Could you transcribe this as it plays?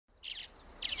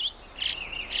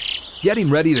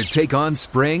Getting ready to take on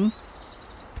spring?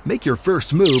 Make your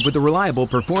first move with the reliable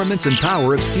performance and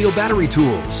power of Steel battery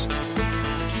tools.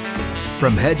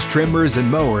 From hedge trimmers and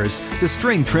mowers to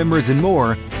string trimmers and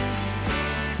more,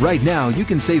 right now you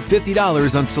can save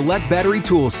 $50 on select battery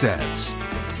tool sets.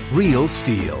 Real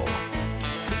Steel.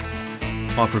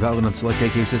 Offer valid on select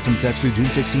AK system sets through June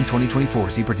 16,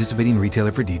 2024. See participating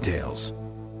retailer for details.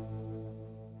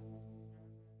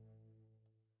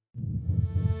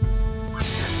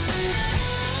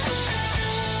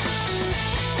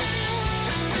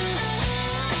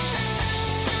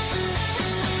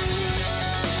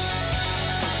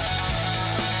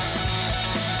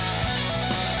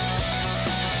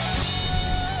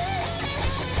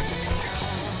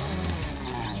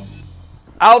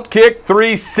 Outkick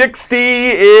 360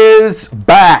 is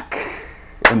back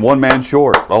and one man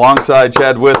short. Alongside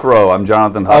Chad Withrow, I'm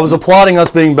Jonathan Hutton. I was applauding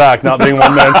us being back, not being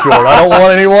one man short. I don't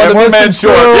want anyone to one man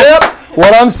short. Yep.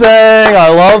 What I'm saying. I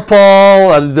love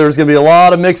Paul. There's going to be a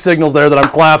lot of mixed signals there that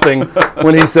I'm clapping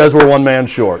when he says we're one man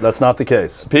short. That's not the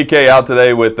case. PK out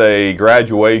today with a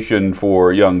graduation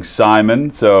for young Simon.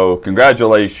 So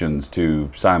congratulations to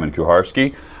Simon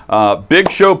Kuharski. Big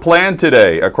show planned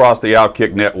today across the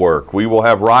Outkick network. We will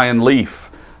have Ryan Leaf,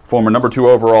 former number 2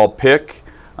 overall pick,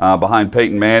 behind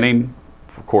Peyton Manning,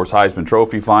 of course Heisman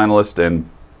Trophy finalist, and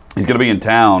he's going to be in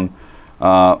town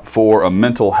for a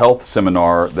mental health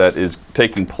seminar that is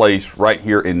taking place right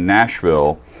here in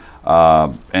Nashville,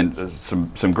 and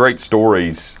some great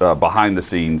stories behind the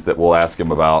scenes that we'll ask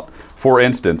him about. For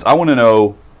instance, I want to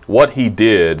know what he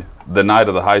did the night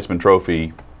of the Heisman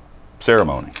Trophy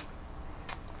ceremony.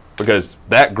 Because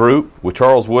that group with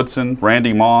Charles Woodson,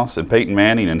 Randy Moss, and Peyton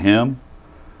Manning and him,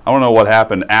 I want to know what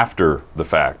happened after the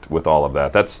fact with all of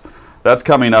that. That's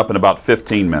coming up in about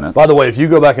 15 minutes. By the way, if you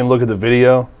go back and look at the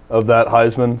video of that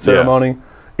Heisman ceremony,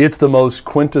 it's the most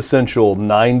quintessential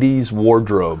 90s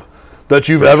wardrobe that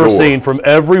you've ever seen from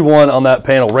everyone on that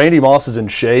panel. Randy Moss is in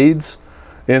shades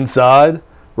inside,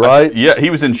 right? Yeah,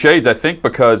 he was in shades, I think,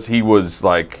 because he was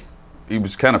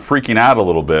kind of freaking out a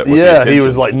little bit. Yeah, he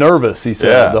was like nervous, he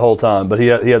said, the whole time. But he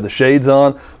had the shades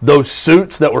on. Those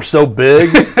suits that were so big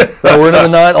that were in the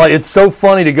night. Like, it's so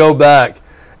funny to go back.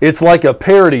 It's like a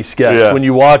parody sketch when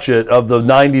you watch it of the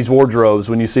 90s wardrobes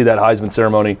when you see that Heisman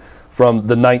ceremony from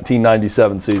the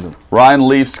 1997 season. Ryan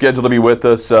Leaf scheduled to be with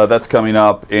us. That's coming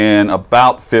up in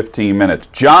about 15 minutes.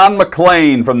 John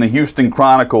McClain from the Houston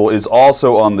Chronicle is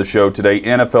also on the show today.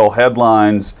 NFL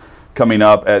headlines coming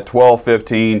up at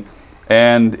 12:15.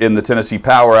 And in the Tennessee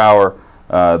Power Hour,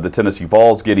 the Tennessee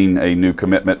Vols getting a new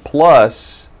commitment.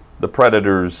 Plus, the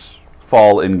Predators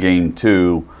fall in Game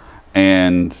 2.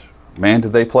 And, man,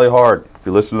 did they play hard. If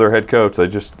you listen to their head coach, they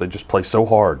just play so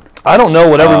hard. I don't know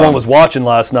what everyone was watching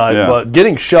last night, but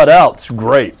getting shut out's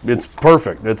great. It's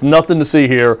perfect. It's nothing to see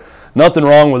here. Nothing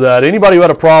wrong with that. Anybody who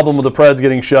had a problem with the Preds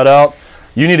getting shut out,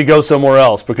 you need to go somewhere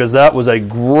else because that was a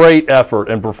great effort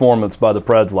and performance by the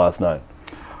Preds last night.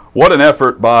 What an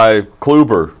effort by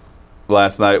Kluber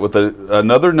last night with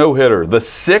another no-hitter. The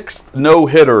 6th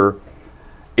no-hitter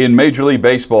in Major League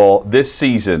Baseball this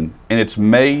season, and it's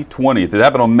May 20th. It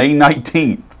happened on May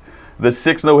 19th. The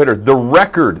 6th no-hitter. The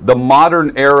record, the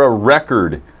modern era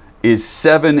record, is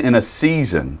 7 in a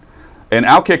season. And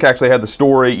Outkick actually had the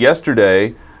story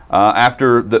yesterday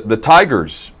after the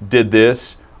Tigers did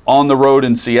this on the road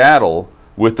in Seattle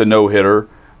with the no-hitter.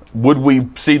 Would we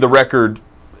see the record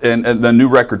and the new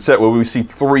record set? Will we see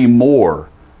 3 more?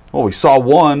 Well, we saw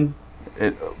one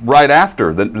right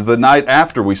after. The night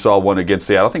after we saw one against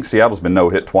Seattle. I think Seattle's been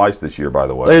no-hit twice this year, by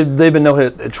the way. They've been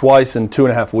no-hit twice in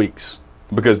 2.5 weeks.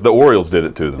 Because the Orioles did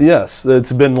it to them. Yes,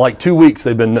 it's been like 2 weeks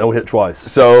they've been no-hit twice.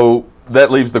 So that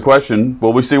leaves the question,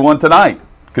 will we see one tonight?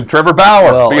 Could Trevor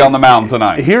Bauer be on the mound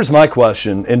tonight? Here's my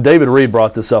question, and David Reed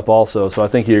brought this up also, so I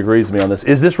think he agrees with me on this.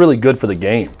 Is this really good for the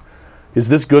game? Is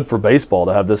this good for baseball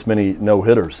to have this many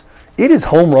no-hitters? It is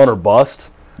home run or bust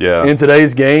in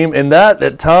today's game, and that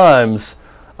at times,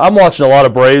 I'm watching a lot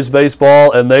of Braves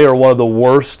baseball, and they are one of the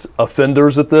worst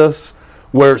offenders at this,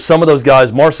 where some of those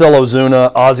guys, Marcell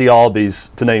Ozuna, Ozzie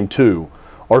Albies, to name 2,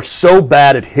 are so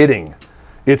bad at hitting,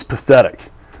 it's pathetic.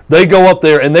 They go up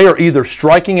there, and they are either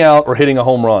striking out or hitting a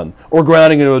home run or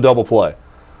grounding into a double play.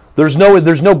 There's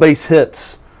no base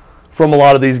hits from a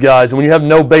lot of these guys, and when you have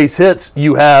no base hits,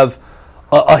 you have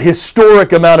a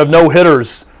historic amount of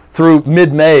no-hitters through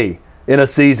mid-May in a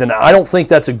season. I don't think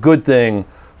that's a good thing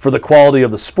for the quality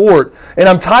of the sport. And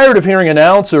I'm tired of hearing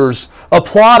announcers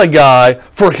applaud a guy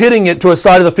for hitting it to a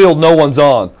side of the field no one's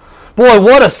on. Boy,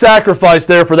 what a sacrifice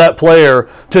there for that player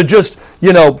to just,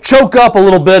 choke up a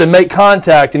little bit and make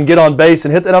contact and get on base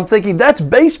and hit. And I'm thinking, that's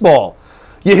baseball.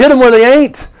 You hit them where they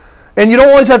ain't. And you don't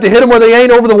always have to hit them where they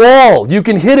ain't over the wall. You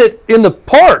can hit it in the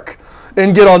park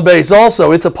and get on base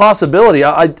also. It's a possibility.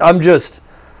 I'm just,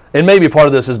 and maybe part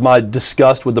of this is my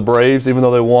disgust with the Braves, even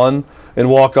though they won in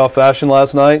walk-off fashion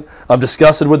last night. I'm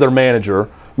disgusted with their manager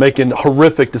making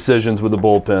horrific decisions with the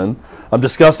bullpen. I'm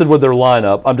disgusted with their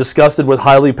lineup. I'm disgusted with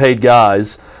highly paid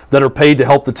guys that are paid to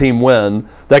help the team win,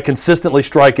 that consistently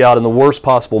strike out in the worst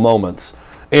possible moments.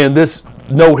 And this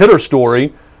no-hitter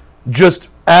story just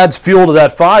adds fuel to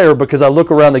that fire, because I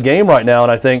look around the game right now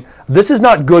and I think this is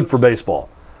not good for baseball,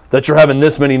 that you're having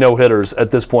this many no-hitters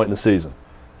at this point in the season.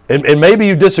 And maybe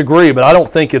you disagree, but I don't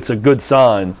think it's a good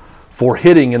sign for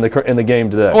hitting in the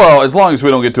game today. Well, as long as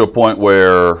we don't get to a point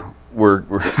where we're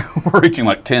reaching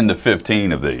like 10 to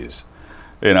 15 of these.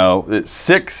 You know, it's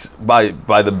 6 by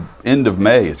the end of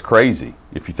May is crazy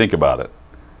if you think about it.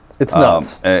 It's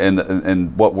nuts.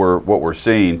 And what we're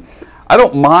seeing, I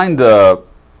don't mind the.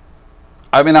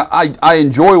 I mean, I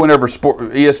enjoy whenever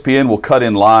ESPN will cut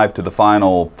in live to the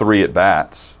final 3 at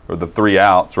bats or the 3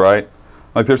 outs, right?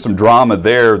 Like there's some drama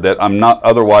there that I'm not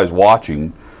otherwise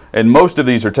watching, and most of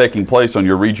these are taking place on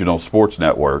your regional sports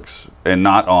networks and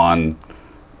not on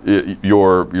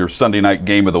your Sunday night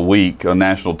game of the week on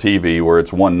national TV where it's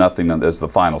 1-0 as the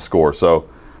final score. So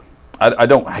I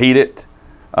don't hate it,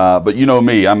 but you know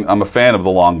me, I'm a fan of the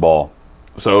long ball.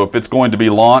 So if it's going to be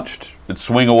launched, it's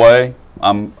swing away,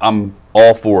 I'm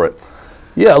all for it.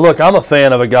 Yeah, look, I'm a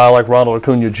fan of a guy like Ronald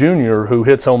Acuna Jr. who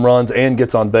hits home runs and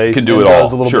gets on base and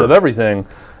does a little bit of everything.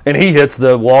 And he hits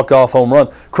the walk-off home run.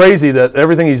 Crazy that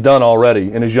everything he's done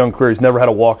already in his young career, he's never had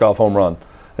a walk-off home run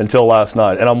until last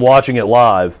night. And I'm watching it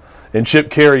live, and Chip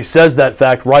Caray says that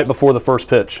fact right before the first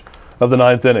pitch of the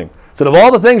 9th inning. Said of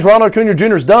all the things Ronald Acuna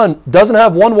Jr.'s done, doesn't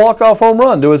have one walk-off home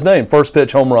run to his name. First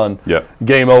pitch home run,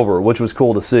 game over, which was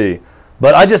cool to see.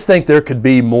 But I just think there could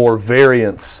be more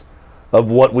variance of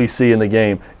what we see in the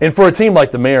game. And for a team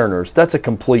like the Mariners, that's a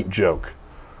complete joke.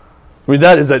 I mean,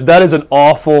 that is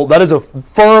a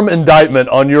firm indictment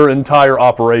on your entire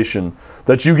operation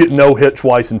that you get no hit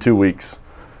twice in 2 weeks.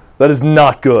 That is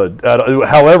not good.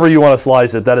 However you want to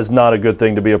slice it, that is not a good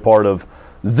thing to be a part of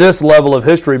this level of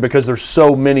history, because there's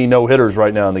so many no-hitters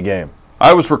right now in the game.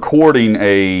 I was recording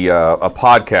a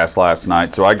podcast last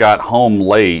night, so I got home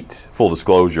late, full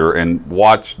disclosure, and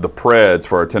watched the Preds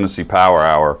for our Tennessee Power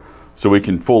Hour so we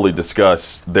can fully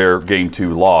discuss their Game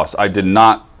 2 loss. I did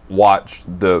not watch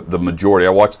the majority.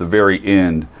 I watched the very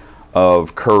end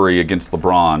of Curry against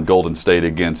LeBron, Golden State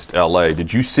against L.A.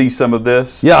 Did you see some of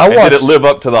this? Yeah, I watched. Did it live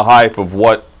up to the hype of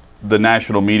what the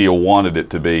national media wanted it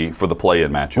to be for the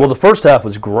play-in matchup? Well, the first half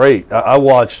was great. I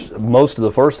watched most of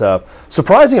the first half.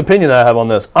 Surprising opinion that I have on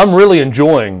this. I'm really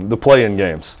enjoying the play-in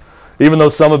games. Even though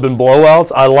some have been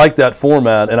blowouts, I like that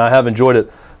format, and I have enjoyed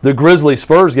it. The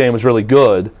Grizzlies-Spurs game was really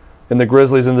good, and the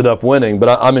Grizzlies ended up winning,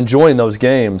 but I'm enjoying those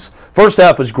games. First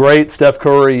half was great. Steph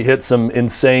Curry hit some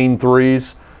insane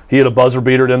threes. He had a buzzer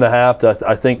beater in the half that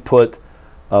I think put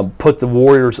the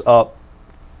Warriors up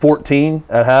 14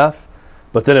 at half.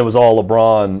 But then it was all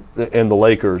LeBron and the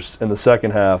Lakers in the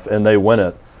second half, and they win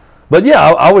it. But yeah,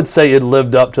 I would say it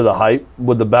lived up to the hype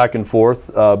with the back and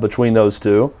forth between those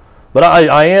two. But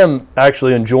I am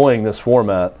actually enjoying this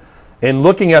format. And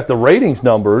looking at the ratings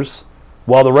numbers,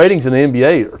 while the ratings in the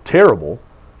NBA are terrible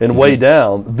and way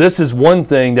down, this is one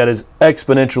thing that is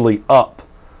exponentially up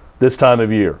this time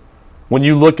of year. When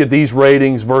you look at these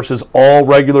ratings versus all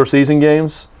regular season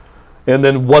games, and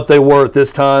then what they were at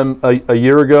this time a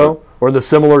year ago, or in the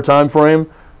similar time frame,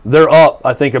 they're up,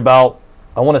 I think, about,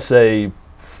 I want to say,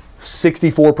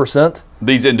 64%.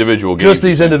 These individual games. Just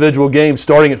these individual games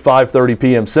starting at 5:30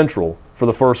 p.m. Central for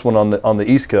the first one on the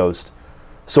East Coast.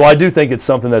 So I do think it's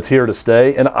something that's here to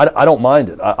stay, and I don't mind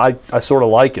it. I sort of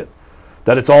like it,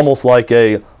 that it's almost like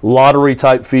a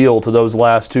lottery-type feel to those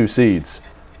last 2 seeds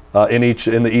in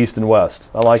the East and West.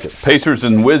 I like it. Pacers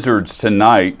and Wizards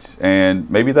tonight, and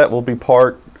maybe that will be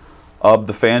part of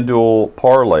the FanDuel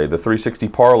parlay, the 360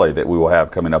 parlay that we will have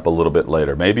coming up a little bit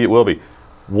later. Maybe it will be.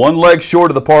 One leg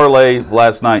short of the parlay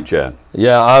last night, Chad.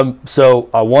 Yeah, so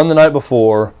I won the night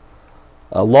before.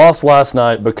 I lost last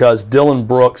night because Dillon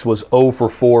Brooks was 0 for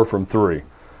 4 from 3.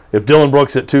 If Dillon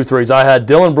Brooks hit 2 threes, I had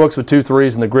Dillon Brooks with 2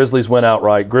 threes, and the Grizzlies went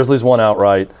outright. Grizzlies won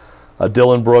outright.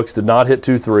 Dillon Brooks did not hit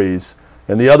 2 threes.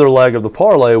 And the other leg of the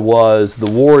parlay was the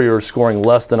Warriors scoring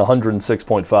less than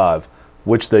 106.5,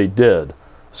 which they did.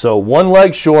 So one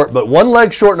leg short, but one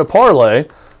leg short in a parlay,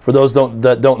 for those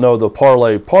that don't know the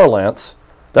parlay parlance,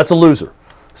 that's a loser.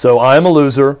 So I am a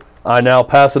loser. I now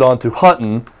pass it on to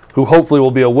Hutton, who hopefully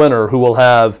will be a winner, who will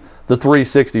have the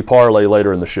 360 parlay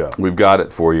later in the show. We've got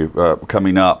it for you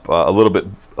coming up a little bit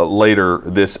later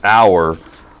this hour.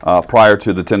 prior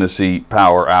to the Tennessee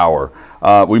Power Hour.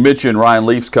 We mentioned Ryan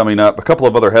Leaf's coming up. A couple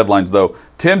of other headlines, though.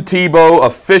 Tim Tebow,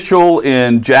 official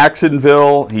in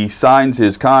Jacksonville. He signs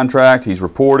his contract. He's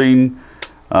reporting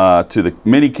to the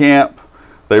minicamp.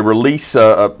 They release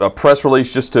a press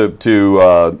release just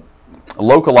to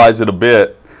localize it a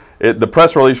bit. The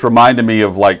press release reminded me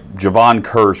of like Javon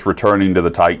Curse returning to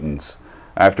the Titans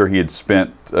after he had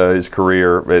spent his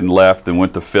career and left and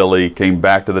went to Philly, came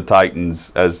back to the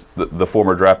Titans as the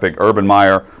former draft pick Urban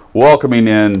Meyer, welcoming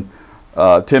in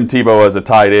Tim Tebow as a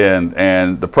tight end.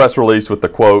 And the press release with the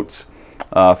quotes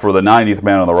for the 90th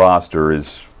man on the roster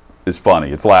is funny.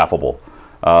 It's laughable.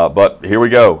 But here we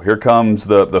go. Here comes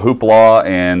the hoopla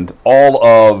and all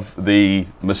of the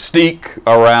mystique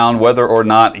around whether or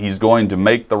not he's going to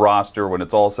make the roster when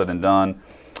it's all said and done.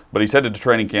 But he's headed to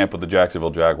training camp with the Jacksonville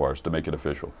Jaguars to make it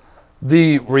official.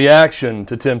 The reaction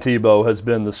to Tim Tebow has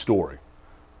been the story,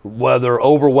 whether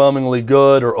overwhelmingly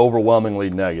good or overwhelmingly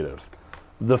negative.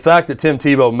 The fact that Tim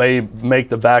Tebow may make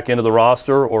the back end of the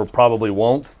roster or probably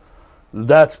won't,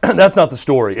 that's not the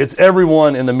story. It's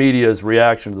everyone in the media's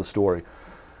reaction to the story.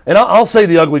 And I'll say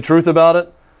the ugly truth about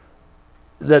it,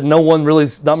 that not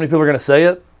many people are going to say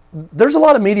it. There's a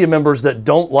lot of media members that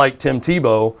don't like Tim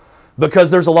Tebow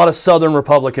because there's a lot of Southern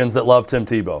Republicans that love Tim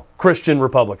Tebow, Christian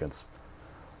Republicans.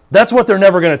 That's what they're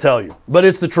never going to tell you, but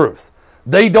it's the truth.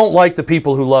 They don't like the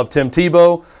people who love Tim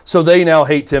Tebow, so they now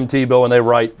hate Tim Tebow and they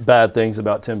write bad things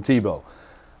about Tim Tebow.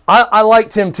 I like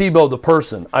Tim Tebow, the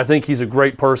person. I think he's a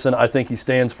great person. I think he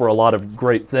stands for a lot of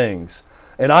great things.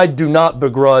 And I do not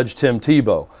begrudge Tim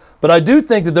Tebow. But I do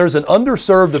think that there's an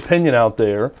underserved opinion out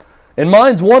there, and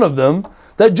mine's one of them,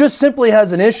 that just simply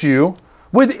has an issue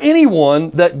with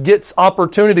anyone that gets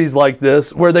opportunities like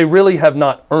this where they really have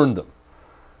not earned them.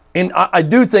 And I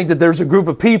do think that there's a group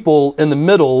of people in the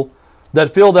middle that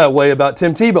feel that way about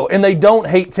Tim Tebow. And they don't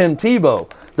hate Tim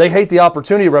Tebow. They hate the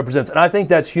opportunity it represents. And I think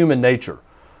that's human nature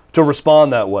to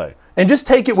respond that way. And just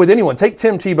take it with anyone. Take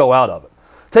Tim Tebow out of it.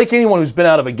 Take anyone who's been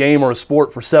out of a game or a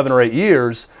sport for 7 or 8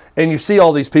 years, and you see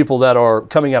all these people that are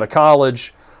coming out of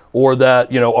college or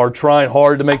that are trying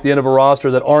hard to make the end of a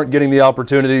roster that aren't getting the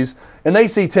opportunities, and they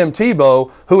see Tim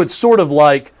Tebow, who it's sort of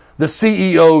like the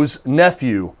CEO's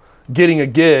nephew getting a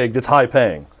gig that's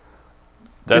high-paying.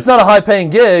 It's not a high-paying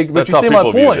gig, but you see my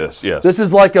point. Yes. This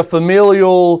is like a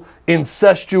familial,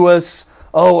 incestuous,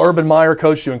 Urban Meyer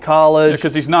coached you in college.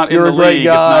 Because he's not in the league,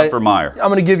 it's not for Meyer. I'm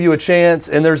going to give you a chance,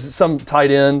 and there's some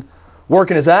tight end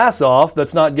working his ass off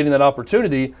that's not getting that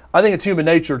opportunity. I think it's human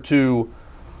nature to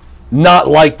not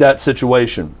like that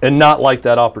situation and not like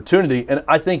that opportunity, and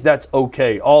I think that's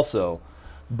okay also.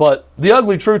 But the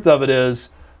ugly truth of it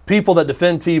is people that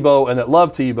defend Tebow and that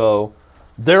love Tebow,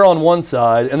 they're on one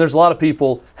side, and there's a lot of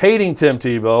people hating Tim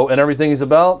Tebow and everything he's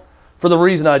about for the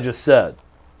reason I just said.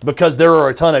 Because there are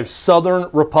a ton of Southern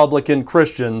Republican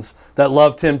Christians that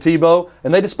love Tim Tebow,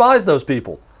 and they despise those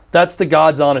people. That's the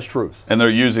God's honest truth. And they're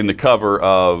using the cover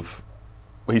of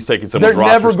he's taking someone's roster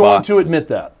spot. They're never going to admit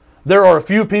that. There are a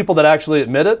few people that actually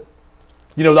admit it.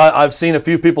 I've seen a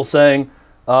few people saying,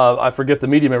 I forget the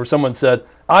media member, someone said,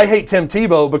 I hate Tim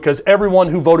Tebow because everyone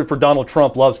who voted for Donald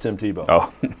Trump loves Tim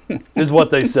Tebow, is what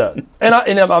they said. And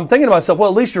I'm thinking to myself, well,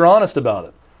 at least you're honest about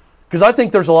it. Because I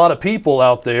think there's a lot of people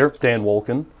out there, Dan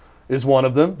Wolken is one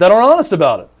of them, that are honest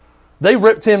about it. They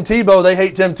rip Tim Tebow, they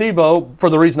hate Tim Tebow for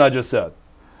the reason I just said.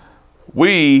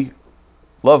 We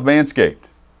love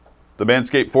Manscaped. The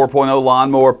Manscaped 4.0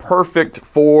 lawnmower, perfect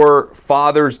for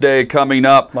Father's Day coming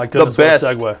up. My goodness, what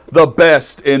a segue. The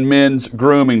best in men's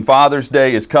grooming. Father's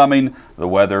Day is coming. The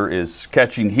weather is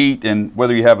catching heat, and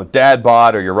whether you have a dad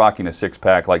bod or you're rocking a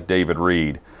six-pack like David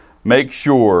Reed, make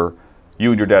sure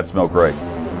you and your dad smell great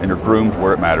and you're groomed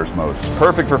where it matters most.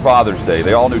 Perfect for Father's Day.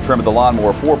 The all-new trim of the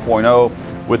Lawnmower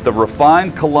 4.0 with the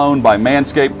refined cologne by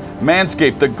Manscaped.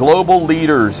 Manscaped, the global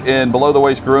leaders in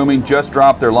below-the-waist grooming, just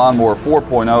dropped their Lawnmower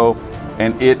 4.0,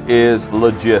 and it is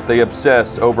legit. They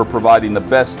obsess over providing the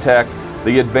best tech,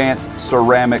 the advanced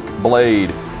ceramic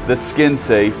blade, the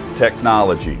skin-safe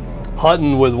technology.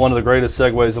 Hutton with one of the greatest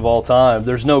segues of all time.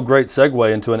 There's no great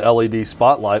segue into an LED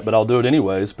spotlight, but I'll do it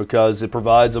anyways because it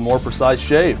provides a more precise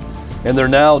shave. And they're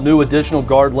now new additional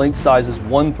guard link sizes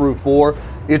 1 through 4.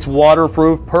 It's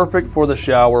waterproof, perfect for the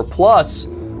shower, plus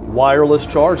wireless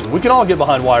charging. We can all get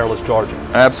behind wireless charging.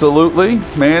 Absolutely.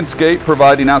 Manscaped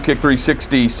providing Outkick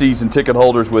 360 season ticket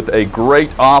holders with a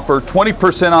great offer.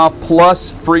 20% off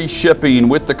plus free shipping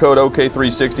with the code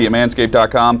OK360 at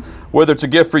manscaped.com. Whether it's a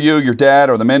gift for you, your dad,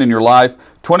 or the men in your life,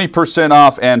 20%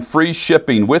 off and free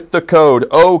shipping with the code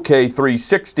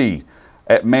OK360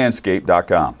 at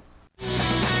manscaped.com.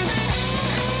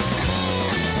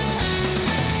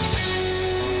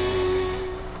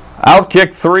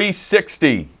 Outkick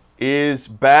 360 is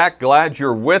back. Glad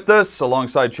you're with us.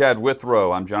 Alongside Chad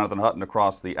Withrow, I'm Jonathan Hutton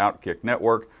across the Outkick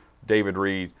Network. David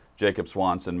Reed, Jacob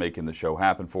Swanson making the show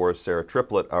happen for us. Sarah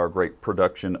Triplett, our great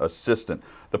production assistant.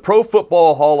 The Pro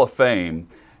Football Hall of Fame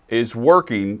is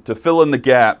working to fill in the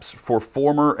gaps for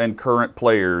former and current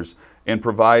players in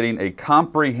providing a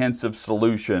comprehensive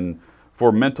solution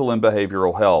for mental and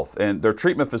behavioral health. And their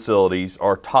treatment facilities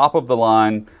are top of the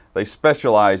line. They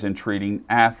specialize in treating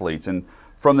athletes. And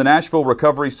from the Nashville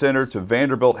Recovery Center to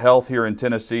Vanderbilt Health here in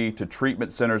Tennessee to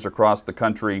treatment centers across the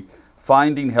country,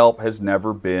 finding help has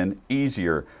never been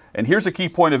easier. And here's a key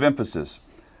point of emphasis.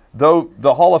 Though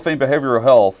the Hall of Fame Behavioral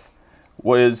Health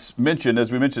was mentioned,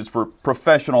 as we mentioned, it's for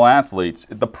professional athletes,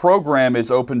 the program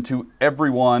is open to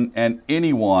everyone and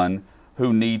anyone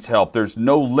who needs help. There's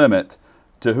no limit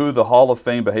to who the Hall of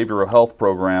Fame Behavioral Health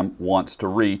Program wants to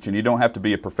reach, and you don't have to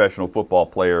be a professional football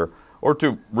player or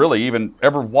to really even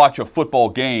ever watch a football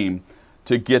game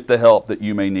to get the help that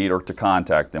you may need or to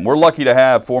contact them. We're lucky to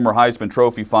have former Heisman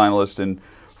Trophy finalist and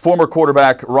former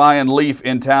quarterback Ryan Leaf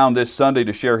in town this Sunday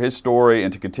to share his story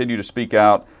and to continue to speak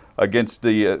out against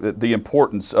the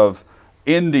importance of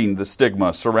ending the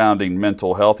stigma surrounding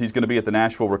mental health. He's going to be at the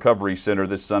Nashville Recovery Center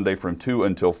this Sunday from 2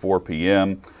 until 4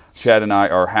 p.m. Chad and I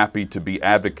are happy to be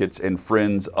advocates and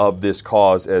friends of this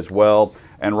cause as well.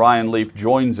 And Ryan Leaf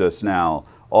joins us now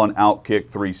on Outkick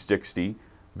 360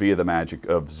 via the magic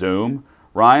of Zoom.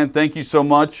 Ryan, thank you so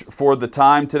much for the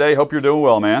time today. Hope you're doing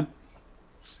well, man.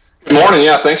 Good morning.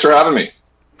 Yeah, thanks for having me.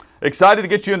 Excited to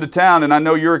get you into town, and I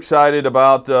know you're excited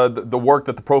about the work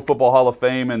that the Pro Football Hall of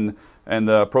Fame and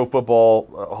the Pro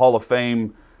Football Hall of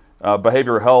Fame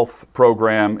Behavioral Health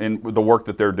Program and the work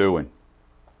that they're doing.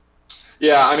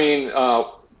 Yeah, I mean,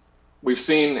 we've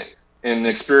seen and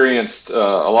experienced a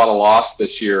lot of loss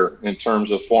this year in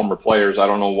terms of former players. I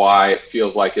don't know why it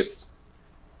feels like it's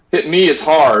hit me as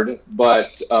hard,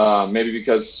 but maybe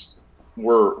because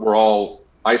we're all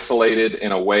isolated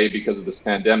in a way because of this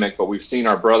pandemic, but we've seen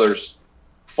our brothers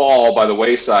fall by the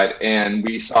wayside, and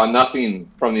we saw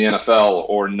nothing from the NFL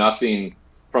or nothing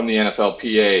from the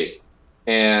NFLPA.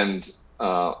 And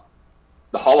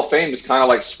the Hall of Fame is kind of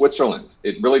like Switzerland.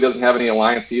 It really doesn't have any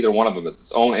alliance to either one of them. It's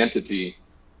its own entity.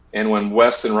 And when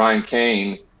Wes and Ryan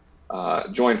Cain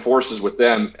joined forces with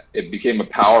them, it became a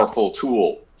powerful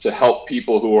tool to help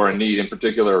people who are in need, in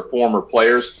particular former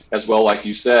players, as well, like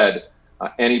you said,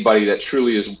 anybody that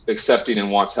truly is accepting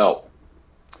and wants help.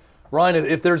 Ryan,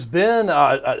 if there's been,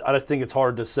 I think it's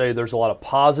hard to say there's a lot of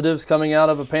positives coming out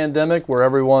of a pandemic where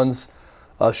everyone's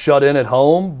shut in at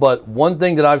home, but one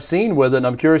thing that I've seen with it, and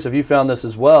I'm curious if you found this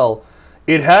as well,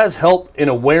 it has helped in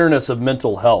awareness of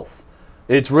mental health.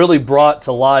 It's really brought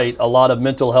to light a lot of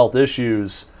mental health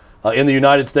issues in the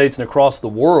United States and across the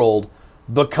world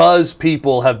because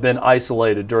people have been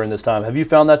isolated during this time. Have you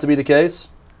found that to be the case?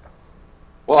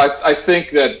 Well, I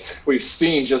think that we've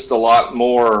seen just a lot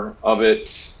more of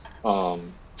it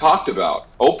talked about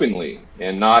openly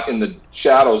and not in the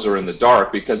shadows or in the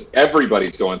dark, because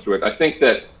everybody's going through it. I think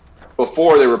that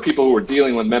before there were people who were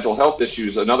dealing with mental health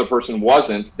issues, another person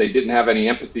wasn't, they didn't have any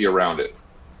empathy around it.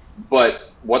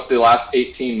 But what the last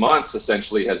 18 months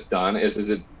essentially has done is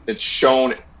it's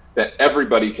shown that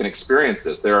everybody can experience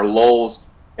this. There are lulls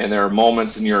and there are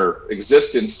moments in your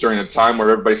existence during a time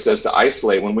where everybody says to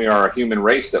isolate, when we are a human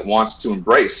race that wants to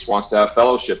embrace, wants to have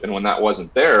fellowship. And when that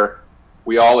wasn't there,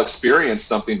 we all experienced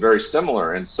something very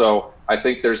similar. And so I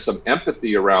think there's some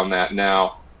empathy around that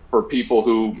now for people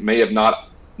who may have not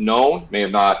known, may have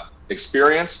not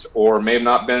experienced, or may have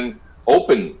not been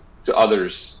open to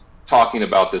others talking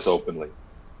about this openly.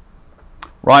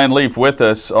 Ryan Leaf with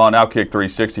us on Outkick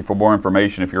 360. For more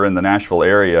information, if you're in the Nashville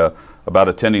area about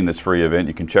attending this free event,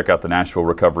 you can check out the Nashville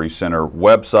Recovery Center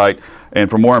website. And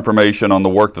for more information on the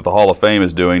work that the Hall of Fame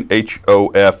is doing,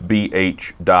 hofbh.com.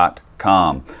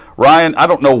 Ryan, I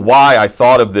don't know why I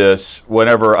thought of this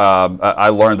whenever I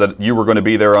learned that you were going to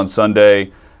be there on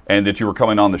Sunday and that you were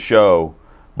coming on the show,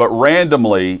 but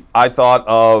randomly I thought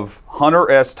of Hunter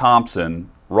S.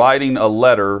 Thompson writing a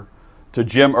letter to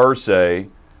Jim Irsay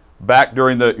back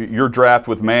during your draft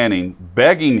with Manning,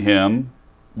 begging him,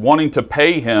 wanting to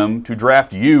pay him to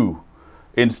draft you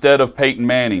instead of Peyton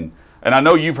Manning. And I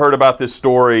know you've heard about this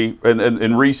story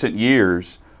in recent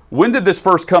years. When did this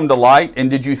first come to light, and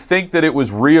did you think that it was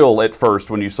real at first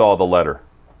when you saw the letter?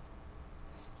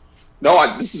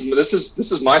 No, this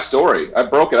is my story. I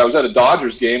broke it. I was at a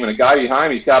Dodgers game, and a guy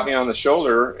behind me tapped me on the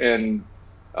shoulder and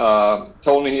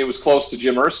told me he was close to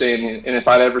Jim Irsay, and if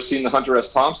I'd ever seen the Hunter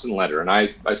S. Thompson letter. And I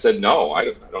said, no, I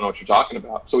don't know what you're talking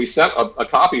about. So he sent a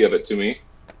copy of it to me,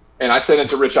 and I sent it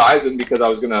to Rich Eisen because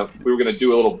we were gonna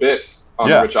do a little bit on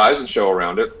the Rich Eisen show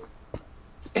around it.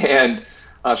 And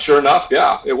sure enough,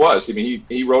 yeah, it was. I mean,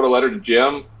 he wrote a letter to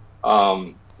Jim,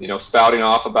 spouting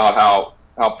off about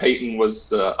how Peyton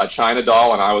was a China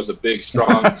doll and I was a big,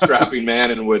 strong, strapping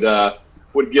man and would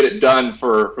get it done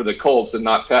for the Colts and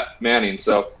not Pat Manning.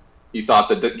 So he thought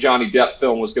that the Johnny Depp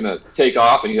film was going to take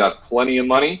off, and he got plenty of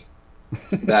money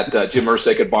that Jim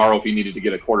Irsay could borrow if he needed to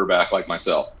get a quarterback like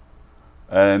myself.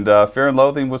 And Fear and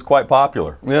Loathing was quite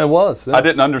popular. Yeah, it was. Yes. I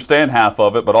didn't understand half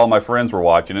of it, but all my friends were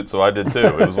watching it, so I did too.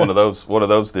 It was one of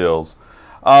those deals.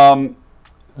 The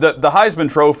Heisman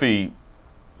Trophy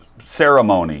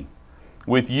ceremony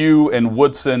with you and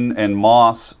Woodson and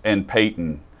Moss and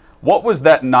Peyton. What was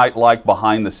that night like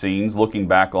behind the scenes, looking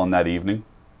back on that evening?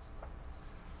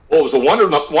 Well, it was a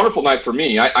wonderful night for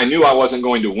me. I knew I wasn't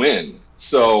going to win,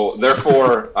 so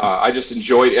therefore I just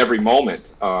enjoyed every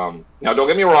moment. Now, don't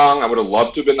get me wrong; I would have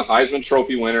loved to have been the Heisman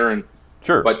Trophy winner, and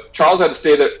sure. But Charles had to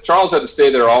stay there. Charles had to stay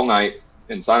there all night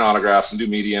and sign autographs and do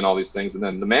media and all these things. And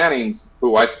then the Mannings,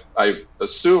 who I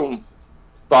assume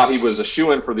thought he was a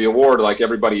shoo-in for the award, like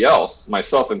everybody else,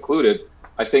 myself included,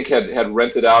 I think had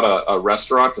rented out a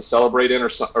restaurant to celebrate in or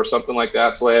something like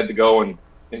that. So they had to go and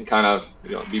kind of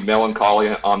be melancholy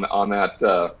on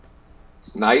that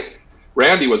night.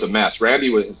 Randy was a mess. Randy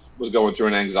was going through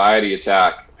an anxiety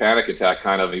attack, panic attack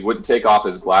kind of. He wouldn't take off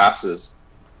his glasses,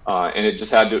 and it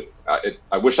just had to.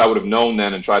 I wish I would have known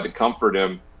then and tried to comfort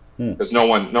him because no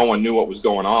one knew what was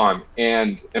going on.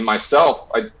 And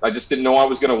myself, I just didn't know I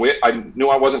was going to win. I knew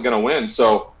I wasn't going to win.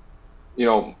 So,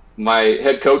 my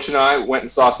head coach and I went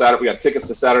and saw Saturday. We got tickets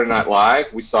to Saturday Night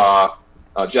Live. We saw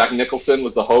Jack Nicholson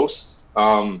was the host.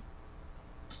 Then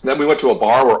we went to a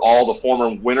bar where all the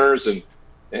former winners and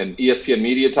ESPN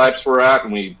media types were at,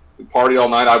 and we partied all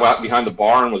night. I went out behind the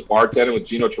bar and was bartending with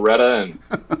Gino Torretta,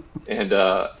 and ended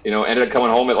up coming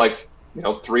home at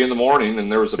 3 a.m.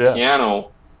 and there was a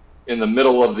piano in the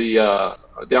middle of the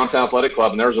Downtown Athletic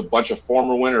Club, and there was a bunch of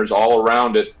former winners all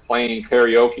around it playing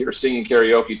karaoke or singing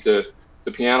karaoke to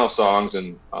the piano songs,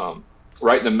 and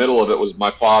right in the middle of it was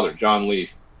my father, John Leaf,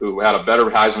 who had a better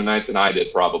Heisman night than I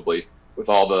did, probably, with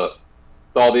all the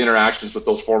interactions with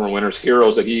those former winners,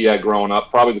 heroes that he had growing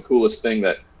up. Probably the coolest thing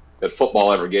that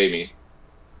football ever gave me.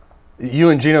 You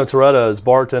and Gino Torretta as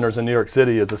bartenders in New York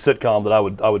City is a sitcom that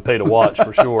I would pay to watch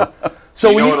for sure.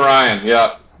 So Gino and Ryan,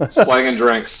 yeah, slanging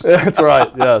drinks. That's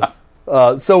right. Yes.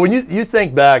 So when you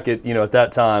think back at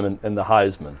that time and the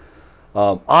Heisman,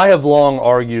 I have long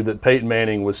argued that Peyton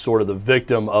Manning was sort of the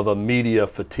victim of a media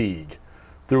fatigue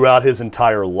throughout his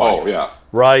entire life. Oh, yeah.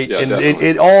 Right? Yeah, and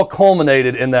it all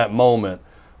culminated in that moment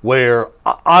where,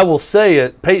 I will say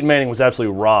it, Peyton Manning was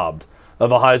absolutely robbed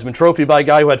of a Heisman Trophy by a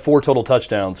guy who had 4 total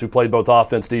touchdowns, who played both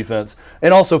offense, defense,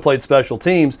 and also played special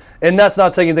teams. And that's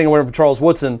not taking anything away from Charles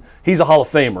Woodson. He's a Hall of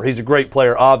Famer. He's a great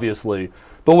player, obviously.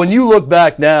 But when you look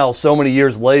back now, so many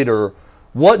years later,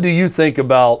 what do you think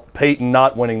about Peyton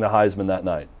not winning the Heisman that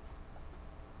night?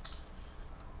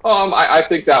 I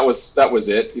think that was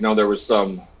it.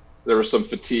 There was some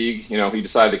fatigue. He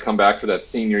decided to come back for that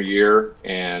senior year,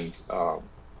 and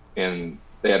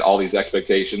they had all these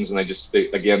expectations, and they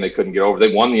couldn't get over.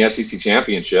 They won the SEC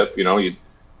championship.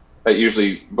 That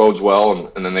usually bodes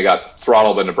well, and then they got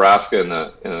throttled by Nebraska in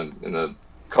the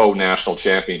co-national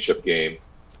championship game.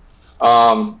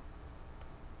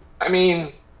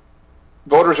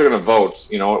 Voters are going to vote.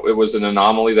 It was an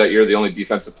anomaly that year. The only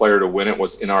defensive player to win it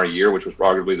was in our year, which was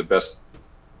arguably the best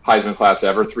Heisman class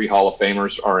ever. 3 Hall of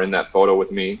Famers are in that photo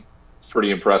with me. It's pretty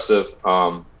impressive.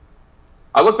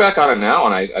 I look back on it now,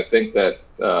 and I think that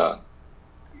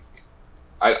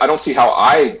I don't see how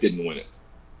I didn't win it.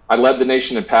 I led the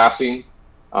nation in passing.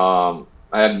 I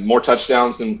had more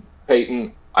touchdowns than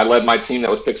Peyton. I led my team that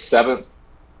was picked 7th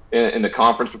in the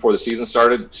conference before the season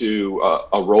started to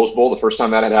a Rose Bowl, the first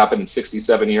time that had happened in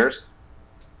 67 years.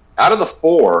 Out of the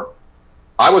 4,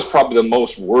 I was probably the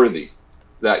most worthy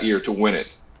that year to win it.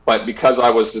 But because I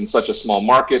was in such a small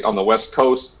market on the West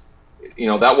Coast,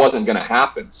 that wasn't going to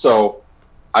happen. So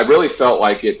I really felt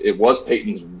like it was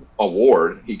Peyton's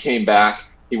award. He came back.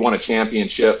 He won a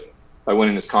championship by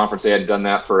winning his conference. They hadn't done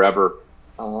that forever.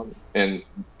 And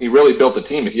he really built the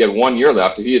team. If he had 1 year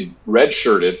left, if he had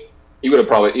redshirted, he would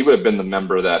have been the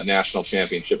member of that national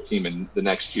championship team in the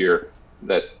next year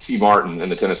that T. Martin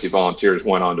and the Tennessee Volunteers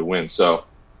went on to win. So,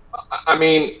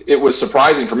 it was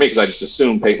surprising for me because I just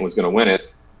assumed Peyton was going to win it.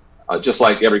 Just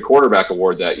like every quarterback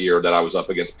award that year that I was up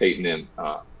against Peyton in,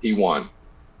 he won.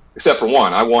 Except for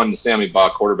one. I won the Sammy Baugh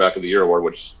Quarterback of the Year award,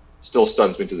 which still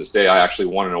stuns me to this day. I actually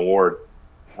won an award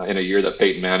in a year that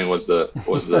Peyton Manning was the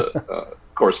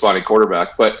corresponding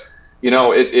quarterback. But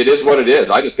it is what it is.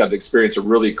 I just got to experience a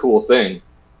really cool thing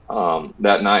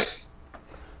that night.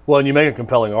 Well, and you make a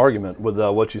compelling argument with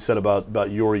what you said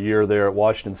about your year there at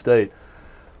Washington State.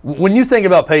 When you think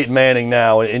about Peyton Manning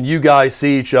now, and you guys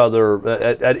see each other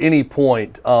at any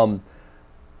point,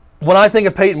 when I think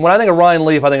of Ryan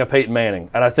Leaf, I think of Peyton Manning,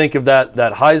 and I think of that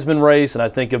Heisman race, and I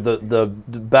think of the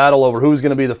battle over who's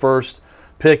going to be the first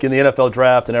pick in the NFL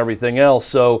draft and everything else.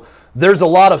 So there's a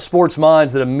lot of sports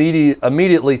minds that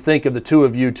immediately think of the two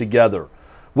of you together.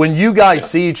 When you guys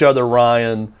see each other,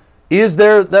 Ryan, is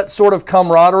there that sort of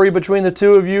camaraderie between the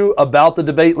two of you about the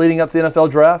debate leading up to the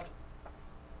NFL draft?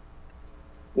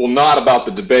 Well, not about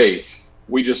the debate.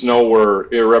 We just know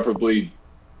we're irreparably,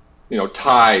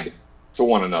 tied to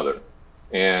one another.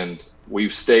 And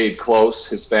we've stayed close.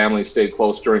 His family stayed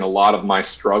close during a lot of my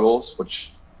struggles,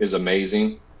 which is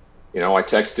amazing. I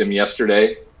texted him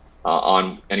yesterday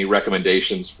on any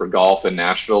recommendations for golf in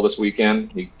Nashville this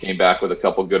weekend. He came back with a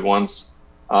couple good ones.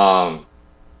 We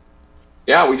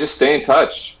just stay in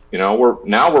touch.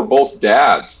 We're both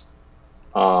dads,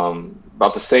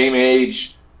 about the same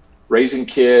age, raising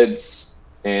kids,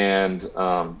 and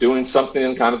doing something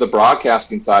in kind of the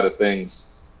broadcasting side of things.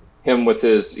 Him with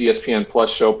his ESPN Plus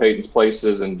show, Peyton's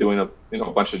Places, and doing a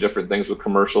bunch of different things with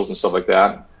commercials and stuff like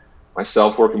that.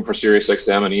 Myself working for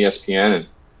SiriusXM and ESPN, and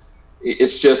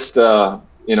it's just we're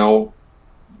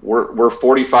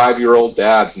 45-year-old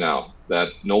dads now that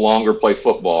no longer play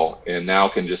football and now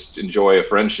can just enjoy a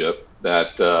friendship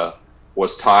that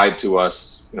was tied to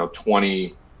us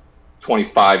 20,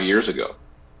 25 years ago.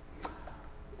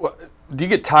 Well, do you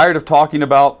get tired of talking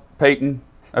about Peyton?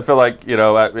 I feel like,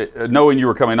 knowing you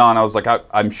were coming on, I was like,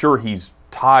 I'm sure he's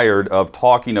tired of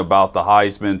talking about the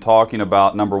Heisman, talking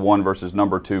about number 1 versus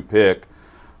number 2 pick.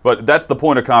 But that's the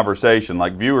point of conversation.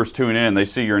 Like, viewers tune in, they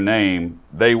see your name,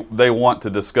 they want to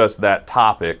discuss that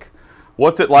topic.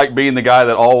 What's it like being the guy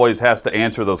that always has to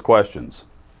answer those questions?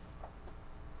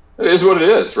 It is what it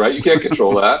is, right? You can't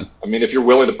control that. I mean, if you're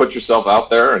willing to put yourself out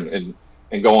there and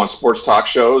go on sports talk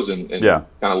shows and kind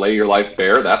of lay your life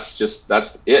bare, that's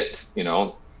it.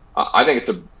 I think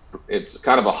it's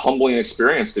kind of a humbling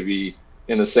experience to be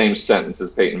in the same sentence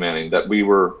as Peyton Manning, that we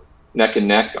were neck and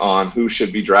neck on who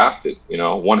should be drafted.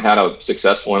 One had a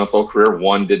successful NFL career,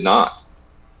 one did not.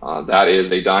 That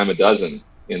is a dime a dozen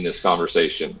in this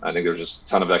conversation. I think there's just a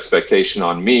ton of expectation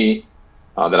on me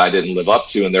that I didn't live up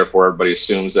to, and therefore everybody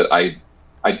assumes that I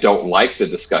don't like the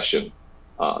discussion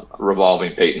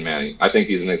revolving Peyton Manning. I think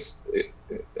he's a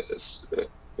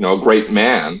great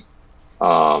man,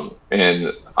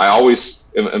 and I always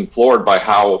am floored by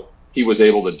how he was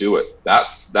able to do it.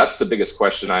 That's the biggest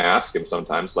question I ask him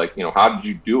sometimes. Like, how did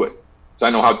you do it? Because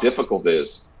I know how difficult it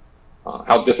is.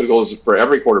 How difficult is it for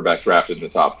every quarterback drafted in the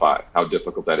top 5? How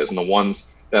difficult that is, and the ones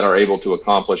that are able to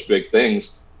accomplish big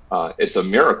things, it's a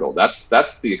miracle. That's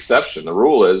the exception. The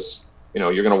rule is,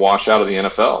 you're going to wash out of the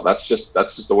NFL. That's just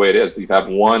the way it is. You've had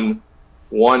one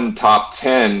top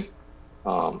 10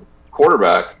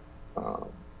 quarterback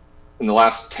in the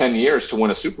last 10 years to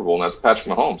win a Super Bowl, and that's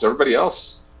Patrick Mahomes. Everybody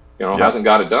else, hasn't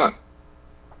got it done.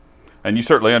 And you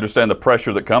certainly understand the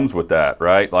pressure that comes with that,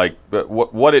 right? Like,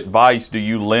 what advice do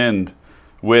you lend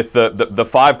with the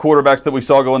 5 quarterbacks that we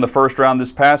saw go in the first round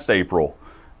this past April?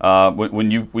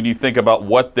 When you think about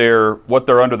what they're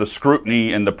under the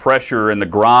scrutiny and the pressure and the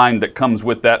grind that comes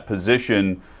with that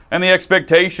position, and the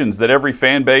expectations that every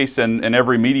fan base and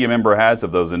every media member has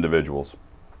of those individuals.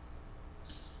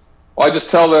 Well, I just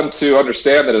tell them to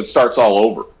understand that it starts all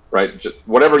over, right? Just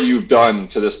whatever you've done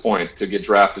to this point to get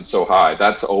drafted so high,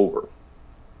 that's over.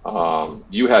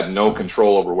 You had no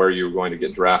control over where you were going to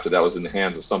get drafted. That was in the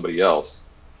hands of somebody else.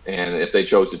 And if they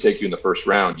chose to take you in the first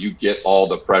round, you get all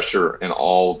the pressure and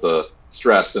all the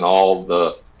stress and all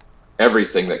the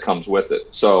everything that comes with it.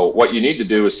 So what you need to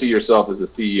do is see yourself as the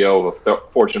CEO of a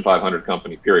Fortune 500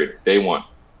 company, period. Day one.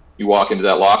 You walk into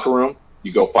that locker room,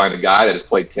 you go find a guy that has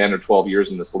played 10 or 12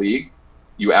 years in this league.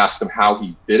 You ask him how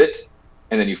he did it,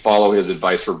 and then you follow his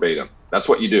advice verbatim. That's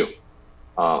what you do.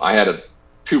 I had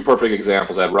 2 perfect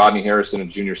examples. I had Rodney Harrison and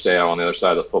Junior Seau on the other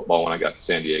side of the football when I got to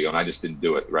San Diego, and I just didn't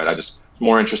do it, right? I just was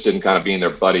more interested in kind of being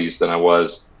their buddies than I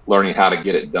was learning how to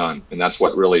get it done, and that's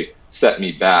what really set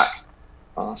me back.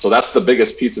 So that's the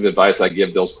biggest piece of advice I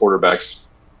give those quarterbacks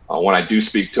when I do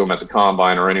speak to them at the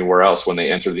Combine or anywhere else when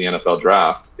they enter the NFL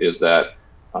draft, is that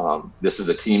this is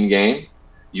a team game.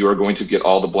 You are going to get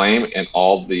all the blame and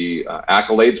all the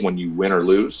accolades when you win or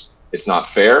lose. It's not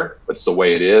fair, but it's the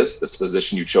way it is. It's the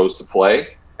position you chose to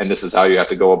play, and this is how you have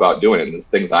to go about doing it. And there's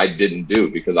things I didn't do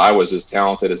because I was as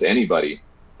talented as anybody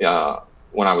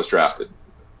when I was drafted.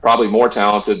 Probably more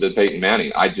talented than Peyton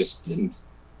Manning. I just didn't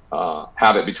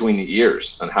have it between the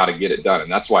ears on how to get it done,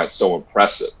 and that's why it's so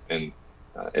impressive and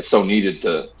it's so needed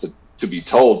to be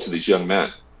told to these young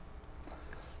men.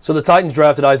 So the Titans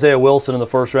drafted Isaiah Wilson in the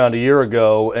first round a year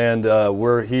ago, and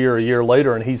we're here a year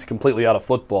later, and he's completely out of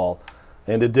football.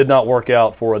 And it did not work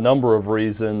out for a number of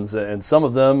reasons, and some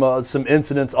of them, some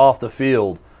incidents off the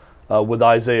field with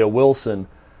Isaiah Wilson.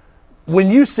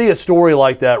 When you see a story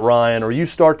like that, Ryan, or you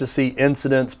start to see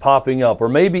incidents popping up, or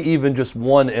maybe even just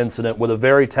one incident with a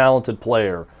very talented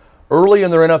player, early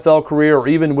in their NFL career, or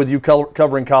even with you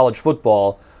covering college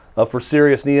football for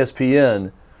Sirius and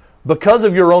ESPN, because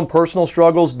of your own personal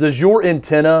struggles, does your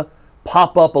antenna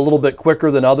pop up a little bit quicker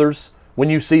than others when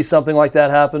you see something like that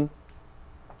happen?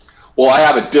 Well, I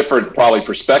have a different probably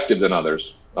perspective than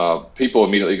others. People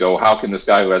immediately go, how can this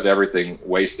guy who has everything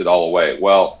waste it all away?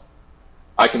 Well,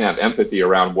 I can have empathy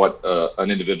around what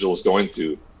an individual is going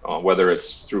through, whether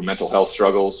it's through mental health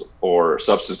struggles or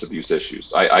substance abuse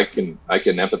issues. I can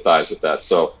empathize with that.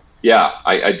 So, yeah,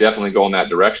 I definitely go in that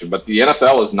direction. But the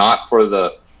NFL is not for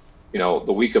the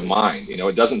weak of mind.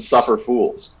 It doesn't suffer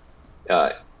fools,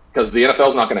 because the NFL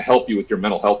is not going to help you with your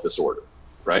mental health disorder,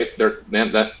 right? They're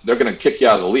going to kick you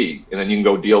out of the league, and then you can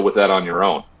go deal with that on your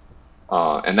own.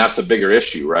 And that's a bigger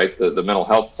issue, right? The mental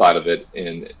health side of it,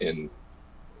 and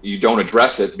you don't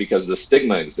address it because the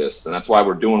stigma exists, and that's why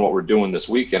we're doing what we're doing this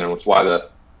weekend, and it's why the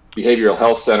Behavioral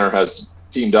Health Center has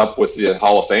teamed up with the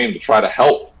Hall of Fame to try to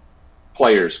help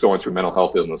players going through mental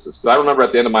health illnesses. Because I remember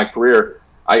at the end of my career,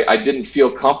 I didn't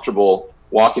feel comfortable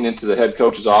walking into the head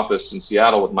coach's office in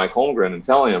Seattle with Mike Holmgren and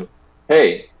telling him,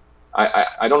 hey,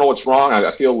 I don't know what's wrong.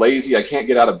 I feel lazy. I can't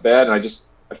get out of bed, and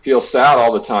I feel sad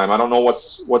all the time. I don't know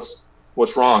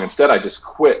what's wrong. Instead, I just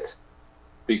quit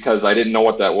because I didn't know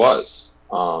what that was.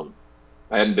 I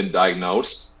hadn't been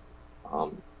diagnosed.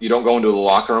 You don't go into the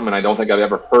locker room, and I don't think I've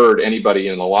ever heard anybody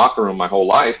in the locker room my whole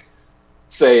life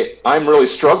say, I'm really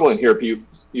struggling here,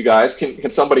 you guys.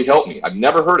 Can somebody help me? I've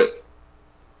never heard it.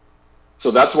 So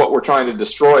that's what we're trying to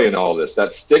destroy in all this,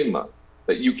 that stigma,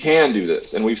 that you can do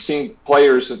this. And we've seen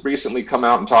players recently come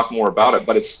out and talk more about it,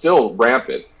 but it's still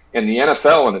rampant. And the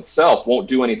NFL in itself won't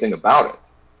do anything about it,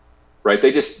 right?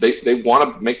 They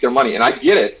want to make their money. And I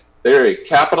get it. They're a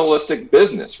capitalistic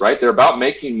business, right? They're about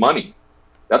making money.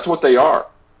 That's what they are.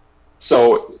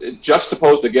 So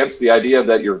juxtaposed against the idea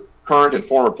that your current and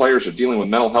former players are dealing with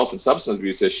mental health and substance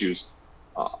abuse issues,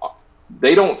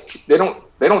 they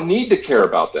don't need to care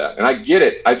about that. And I get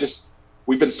it.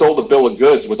 We've been sold a bill of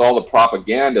goods with all the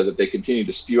propaganda that they continue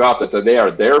to spew out, that they are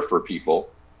there for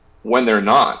people when they're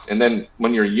not. And then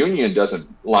when your union doesn't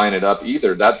line it up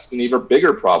either, that's an even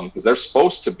bigger problem, because they're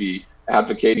supposed to be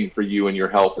advocating for you and your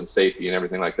health and safety and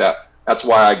everything like that. That's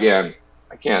why, again,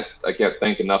 I can't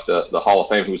thank enough the Hall of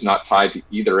Fame, who's not tied to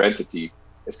either entity,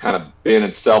 has kind of been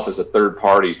itself as a third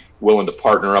party, willing to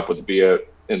partner up with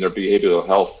in their behavioral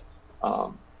health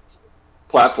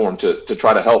platform to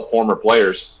try to help former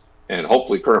players and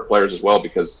hopefully current players as well.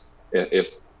 Because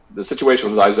if the situation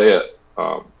with Isaiah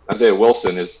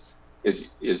Wilson is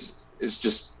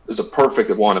a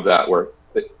perfect one of that, where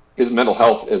his mental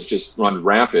health has just run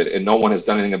rampant and no one has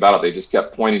done anything about it. They just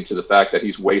kept pointing to the fact that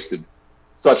he's wasted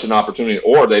such an opportunity,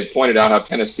 or they pointed out how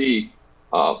Tennessee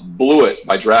blew it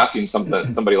by drafting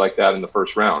somebody like that in the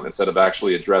first round instead of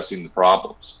actually addressing the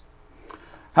problems.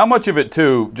 How much of it,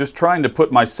 too, just trying to put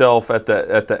myself at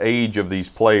the age of these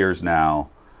players now,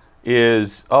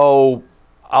 is,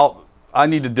 I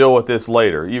need to deal with this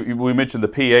later. We mentioned the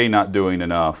PA not doing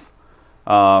enough.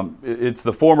 It's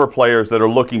the former players that are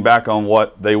looking back on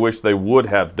what they wish they would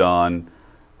have done.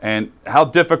 And how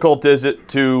difficult is it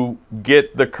to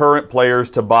get the current players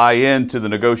to buy into the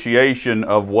negotiation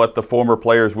of what the former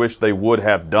players wish they would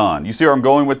have done? You see where I'm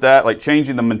going with that? Like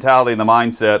changing the mentality and the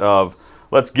mindset of,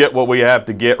 let's get what we have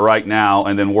to get right now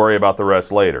and then worry about the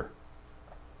rest later.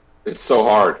 It's so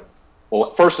hard.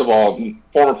 Well, first of all,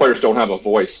 former players don't have a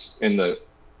voice in the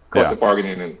collective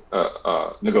bargaining and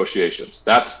negotiations.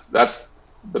 That's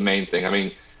the main thing. I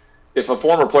mean, if a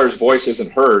former player's voice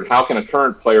isn't heard, how can a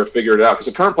current player figure it out? Because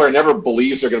a current player never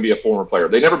believes they're going to be a former player.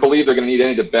 They never believe they're going to need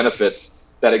any of the benefits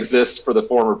that exist for the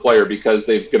former player because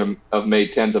they've going to have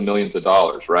made tens of millions of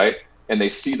dollars, right? And they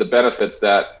see the benefits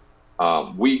that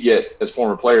we get as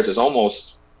former players as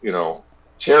almost,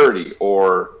 charity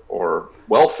or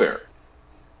welfare,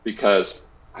 because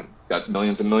I've got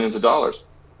millions and millions of dollars.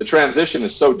 The transition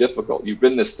is so difficult. You've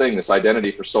been this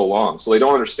identity for so long. So they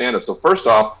don't understand it. So first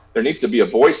off, there needs to be a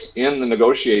voice in the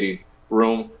negotiating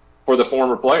room for the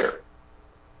former player.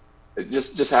 It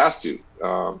just has to.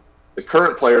 The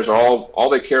current players are all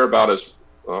they care about is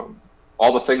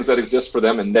all the things that exist for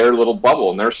them in their little bubble,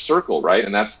 in their circle, right?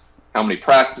 And that's how many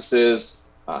practices,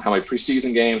 how many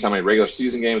preseason games, how many regular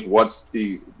season games, what's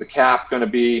the cap going to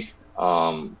be,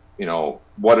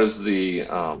 what is the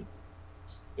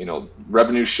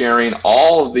revenue sharing,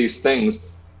 all of these things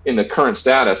in the current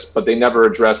status, but they never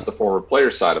address the former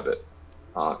player side of it.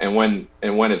 And when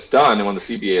it's done, and when the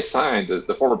CBA is signed,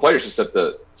 the former players just have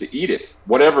to eat it,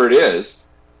 whatever it is.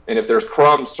 And if there's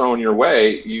crumbs thrown your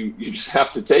way, you just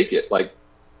have to take it. Like,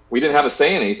 we didn't have a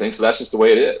say in anything, so that's just the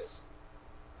way it is.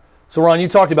 So, Ron, you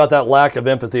talked about that lack of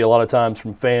empathy a lot of times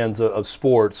from fans of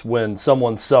sports when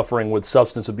someone's suffering with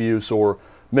substance abuse or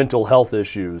mental health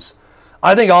issues.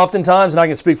 I think oftentimes, and I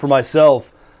can speak for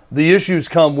myself, the issues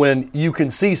come when you can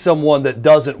see someone that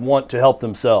doesn't want to help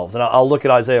themselves. And I'll look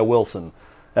at Isaiah Wilson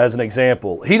as an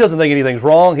example. He doesn't think anything's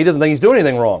wrong. He doesn't think he's doing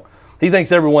anything wrong. He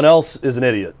thinks everyone else is an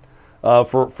idiot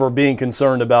for being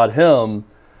concerned about him.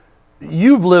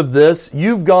 You've lived this.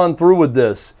 You've gone through with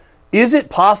this. Is it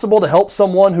possible to help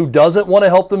someone who doesn't want to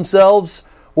help themselves?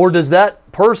 Or does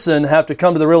that person have to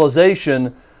come to the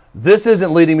realization, this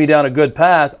isn't leading me down a good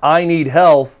path. I need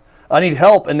help,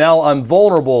 and now I'm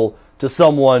vulnerable to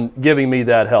someone giving me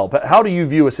that help. How do you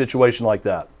view a situation like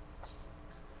that?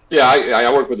 Yeah, I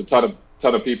work with a ton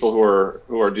of people who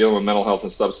are dealing with mental health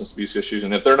and substance abuse issues,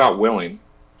 and if they're not willing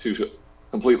to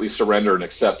completely surrender and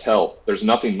accept help, there's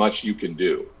nothing much you can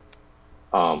do.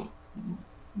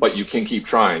 But you can keep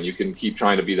trying. You can keep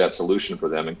trying to be that solution for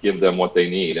them and give them what they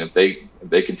need. And if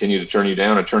they continue to turn you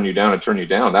down and turn you down and turn you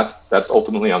down, that's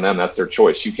ultimately on them. That's their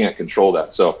choice. You can't control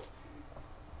that. So,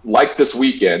 like this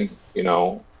weekend,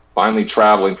 finally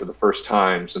traveling for the first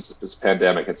time since this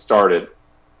pandemic had started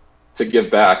to give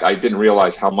back, I didn't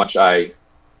realize how much I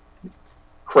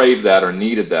craved that or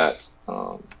needed that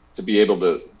to be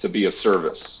able to be of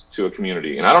service to a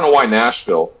community. And I don't know why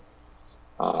Nashville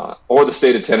or the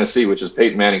state of Tennessee, which is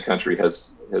Peyton Manning country,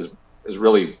 has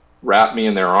really wrapped me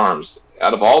in their arms.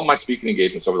 Out of all of my speaking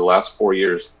engagements over the last 4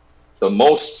 years, the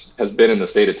most has been in the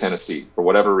state of Tennessee for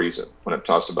whatever reason, when it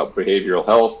talks about behavioral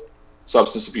health,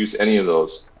 substance abuse, any of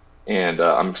those. And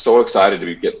I'm so excited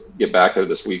to get back there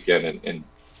this weekend and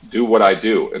do what I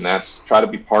do, and that's try to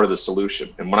be part of the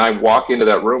solution. And when I walk into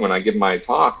that room and I give my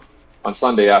talk on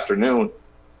Sunday afternoon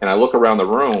and I look around the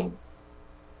room,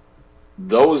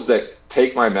 those that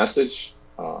take my message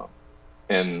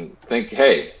and think,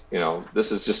 hey,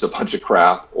 this is just a bunch of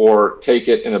crap, or take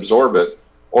it and absorb it,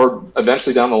 or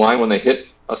eventually down the line when they hit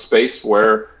a space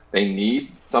where they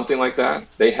need something like that,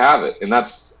 they have it. And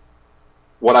that's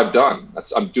what I've done.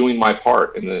 I'm doing my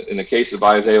part. In the case of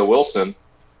Isaiah Wilson,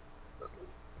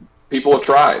 people have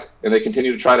tried, and they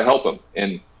continue to try to help him.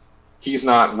 And he's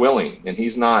not willing, and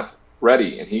he's not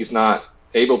ready, and he's not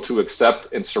able to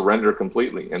accept and surrender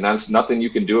completely. And that's nothing you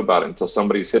can do about it until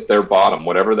somebody's hit their bottom,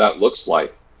 whatever that looks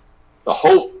like. The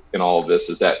hope in all of this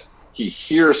is that he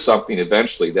hears something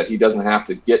eventually, that he doesn't have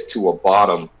to get to a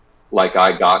bottom like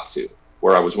I got to,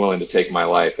 where I was willing to take my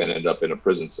life and end up in a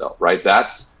prison cell, right?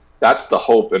 That's the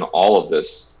hope in all of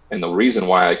this, and the reason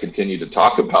why I continue to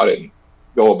talk about it and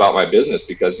go about my business,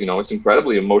 because it's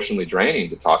incredibly emotionally draining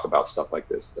to talk about stuff like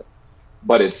this.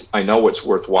 But I know it's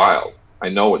worthwhile. I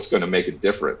know it's going to make a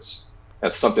difference.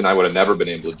 That's something I would have never been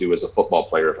able to do as a football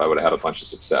player if I would have had a bunch of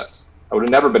success. I would have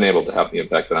never been able to have the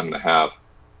impact that I'm going to have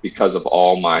because of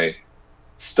all my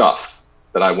stuff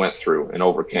that I went through and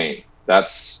overcame.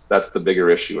 That's the bigger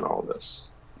issue in all of this.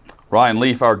 Ryan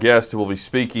Leaf, our guest, will be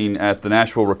speaking at the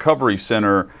Nashville Recovery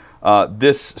Center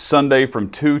this Sunday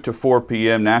from 2 to 4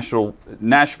 p.m.,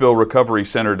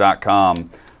 NashvilleRecoveryCenter.com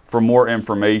for more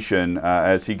information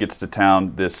as he gets to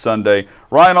town this Sunday.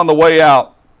 Ryan, on the way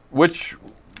out, which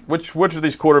of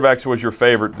these quarterbacks was your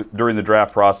favorite during the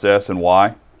draft process, and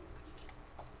why?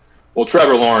 Well,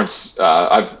 Trevor Lawrence,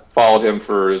 I've followed him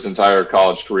for his entire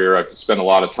college career. I've spent a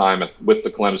lot of time with the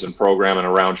Clemson program and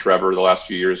around Trevor the last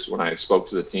few years when I spoke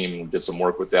to the team and did some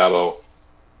work with Dabo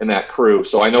and that crew.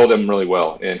 So I know them really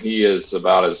well, and he is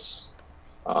about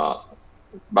a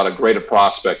great a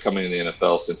prospect coming in the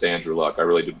NFL since Andrew Luck. I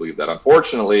really do believe that.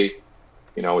 Unfortunately,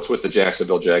 it's with the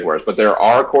Jacksonville Jaguars, but there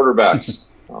are quarterbacks,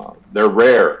 they're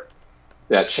rare,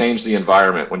 that change the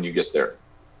environment when you get there.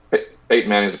 Peyton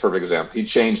Manning is a perfect example. He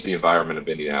changed the environment of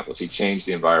Indianapolis. He changed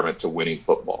the environment to winning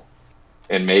football.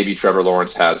 And maybe Trevor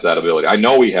Lawrence has that ability. I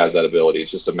know he has that ability. It's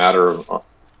just a matter of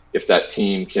if that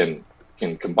team can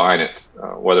combine it,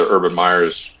 whether Urban Meyer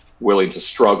is willing to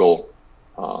struggle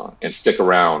and stick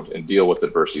around and deal with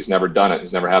adversity. He's never done it.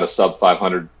 He's never had a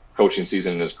sub-500 coaching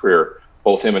season in his career.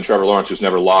 Both him and Trevor Lawrence, who's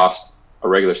never lost a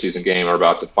regular season game, are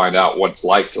about to find out what it's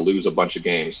like to lose a bunch of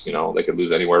games. They could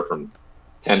lose anywhere from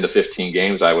 10 to 15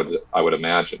 games, I would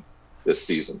imagine, this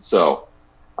season. So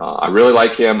I really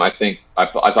like him. I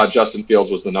thought Justin Fields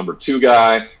was the number 2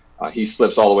 guy. He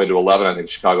slips all the way to 11. I think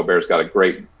the Chicago Bears got a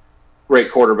great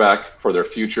quarterback for their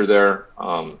future there.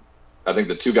 I think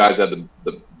the 2 guys that had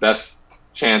the best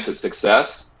chance at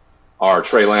success are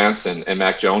Trey Lance and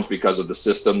Mac Jones because of the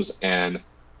systems and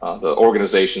the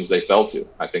organizations they fell to.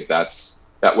 I think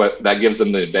that gives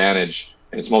them the advantage,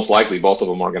 and it's most likely both of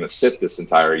them are going to sit this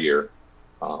entire year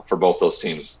for both those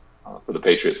teams, for the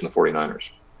Patriots and the 49ers.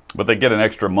 But they get an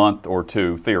extra month or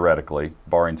two, theoretically,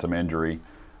 barring some injury,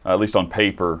 at least on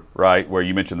paper, right, where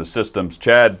you mentioned the systems.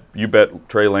 Chad, you bet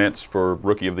Trey Lance for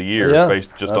Rookie of the Year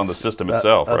based just on the system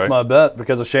itself, right? That's my bet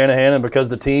because of Shanahan and because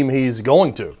the team he's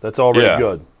going to. That's already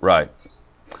good. Right.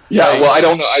 Yeah, well, I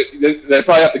don't know. They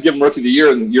probably have to give him Rookie of the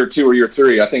Year in year 2 or year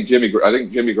 3. I think Jimmy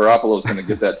Garoppolo is going to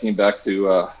get that team back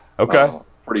to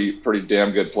pretty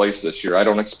damn good place this year. I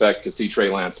don't expect to see Trey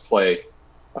Lance play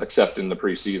except in the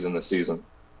preseason this season.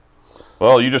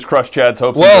 Well, you just crushed Chad's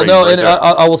hopes. Well, no, and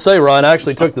I will say, Ryan, I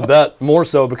actually took the bet more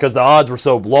so because the odds were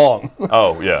so long.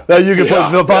 Oh, yeah. That you could put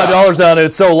 $5 down, and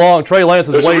it's so long. Trey Lance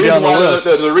is way down the list.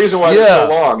 There's a reason why it's so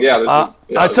long. Yeah.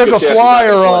 I took a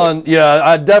flyer on. Yeah,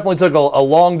 I definitely took a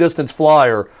long distance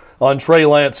flyer on Trey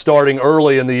Lance starting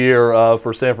early in the year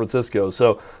for San Francisco.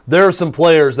 So there are some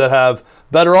players that have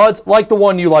better odds, like the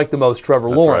one you like the most, Trevor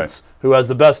Lawrence, who has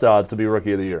the best odds to be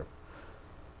Rookie of the Year.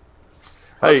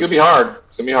 It's going to be hard.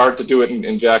 It's going to be hard to do it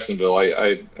in Jacksonville.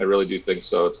 I really do think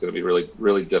so. It's going to be really,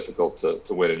 really difficult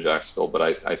to win in Jacksonville, but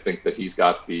I think that he's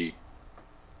got the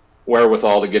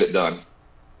wherewithal to get it done.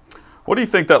 What do you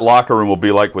think that locker room will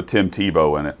be like with Tim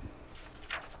Tebow in it?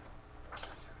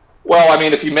 Well, I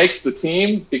mean, if he makes the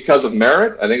team because of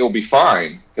merit, I think it'll be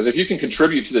fine. Because if you can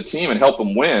contribute to the team and help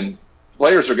them win,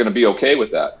 players are going to be okay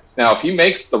with that. Now, if he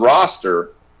makes the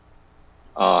roster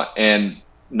and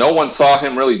no one saw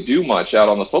him really do much out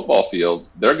on the football field,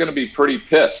 they're going to be pretty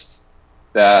pissed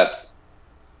that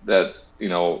the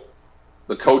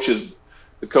coaches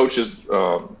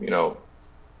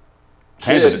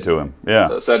handed it to him.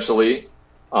 Yeah, essentially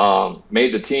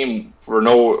made the team for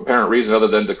no apparent reason other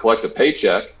than to collect a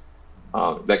paycheck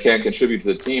that can't contribute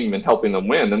to the team and helping them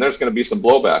win. Then there's going to be some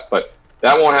blowback, but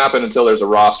that won't happen until there's a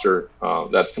roster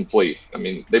that's complete. I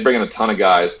mean, they bring in a ton of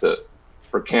guys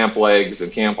for camp legs and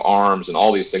camp arms and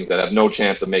all these things that have no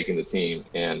chance of making the team.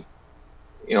 And,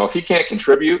 if he can't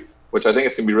contribute, which I think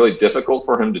it's going to be really difficult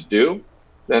for him to do,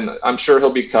 then I'm sure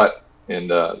he'll be cut. And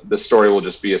this story will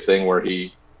just be a thing where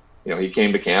he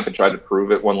came to camp and tried to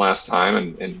prove it one last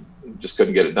time and just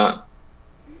couldn't get it done.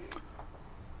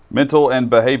 Mental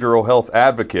and behavioral health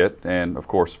advocate and, of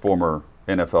course, former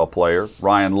NFL player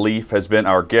Ryan Leaf has been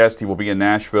our guest. He will be in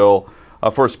Nashville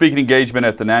for a speaking engagement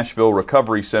at the Nashville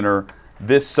Recovery Center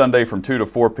this Sunday from 2 to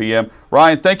 4 p.m.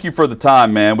 Ryan, thank you for the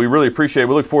time, man. We really appreciate it.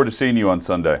 We look forward to seeing you on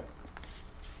Sunday.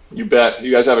 You bet.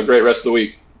 You guys have a great rest of the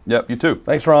week. Yep, you too.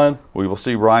 Thanks, Ryan. We will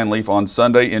see Ryan Leaf on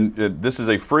Sunday. And this is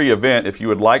a free event. If you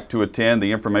would like to attend,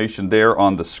 the information there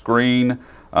on the screen.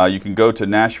 You can go to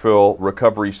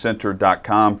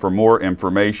NashvilleRecoveryCenter.com for more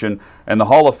information. And the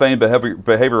Hall of Fame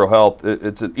Behavioral Health,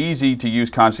 it's an easy-to-use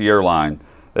concierge line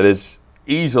that is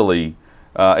easily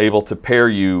able to pair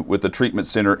you with a treatment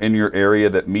center in your area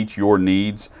that meets your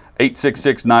needs.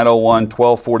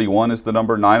 866-901-1241 is the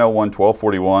number,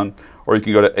 901-1241. Or you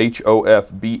can go to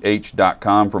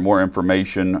HOFBH.com for more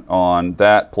information on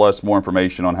that, plus more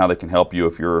information on how they can help you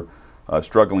if you're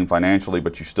struggling financially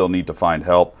but you still need to find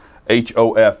help.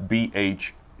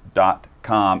 HOFBH.com.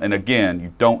 And again,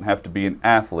 you don't have to be an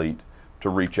athlete to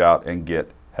reach out and get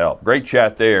help. Great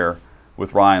chat there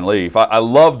with Ryan Leaf. I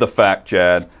love the fact,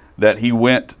 Chad, that he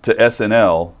went to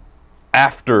SNL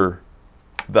after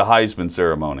the Heisman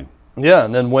ceremony. Yeah,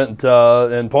 and then went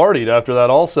and partied after that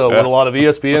also with a lot of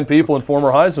ESPN people and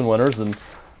former Heisman winners, and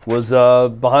was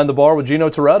behind the bar with Gino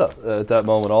Torretta at that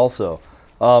moment also.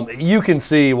 You can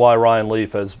see why Ryan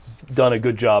Leaf has done a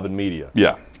good job in media.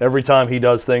 Yeah. Every time he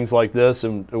does things like this,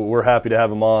 and we're happy to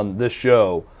have him on this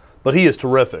show, but he is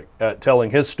terrific at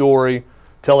telling his story,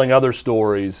 telling other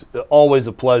stories. Always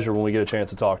a pleasure when we get a chance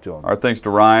to talk to him. Our thanks to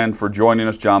Ryan for joining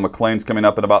us. John McClain's coming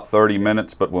up in about 30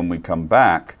 minutes, but when we come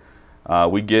back,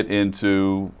 we get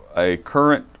into a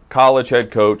current college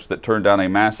head coach that turned down a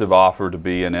massive offer to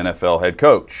be an NFL head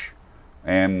coach,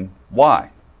 and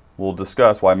why. We'll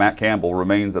discuss why Matt Campbell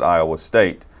remains at Iowa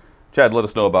State. Chad, let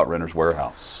us know about Renter's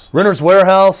Warehouse. Renter's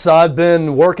Warehouse, I've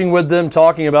been working with them,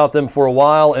 talking about them for a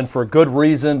while, and for good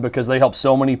reason, because they help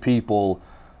so many people,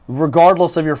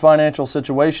 regardless of your financial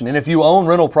situation. And if you own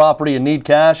rental property and need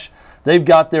cash, they've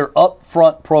got their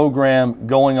upfront program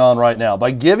going on right now.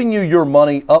 By giving you your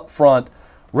money upfront,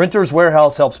 Renter's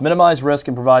Warehouse helps minimize risk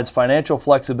and provides financial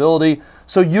flexibility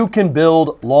so you can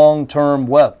build long-term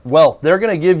wealth. They're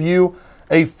going to give you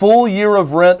a full year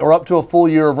of rent or up to a full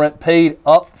year of rent paid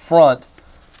up front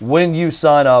when you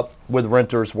sign up with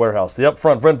Renter's Warehouse. The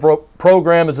upfront rent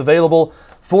program is available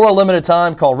For a limited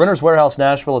time, call Renters Warehouse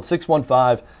Nashville at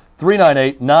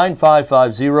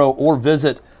 615-398-9550 or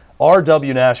visit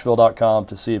rwnashville.com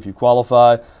to see if you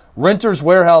qualify.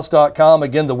 renterswarehouse.com,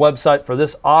 again, the website for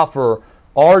this offer,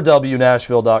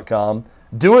 rwnashville.com.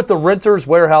 Do it the Renters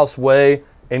Warehouse way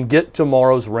and get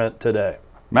tomorrow's rent today.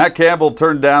 Matt Campbell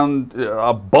turned down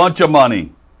a bunch of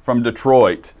money from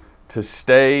Detroit to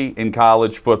stay in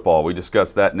college football. We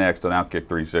discuss that next on Outkick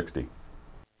 360.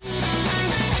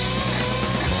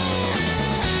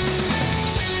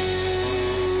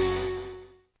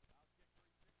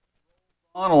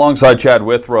 Alongside Chad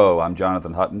Withrow, I'm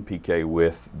Jonathan Hutton, PK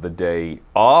with the day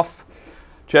off.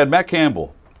 Chad, Matt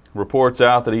Campbell reports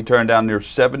out that he turned down near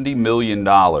 $70 million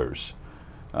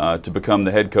to become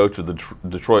the head coach of the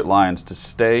Detroit Lions to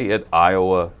stay at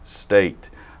Iowa State.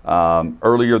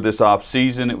 Earlier this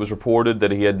offseason, it was reported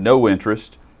that he had no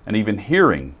interest in even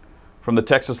hearing from the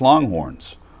Texas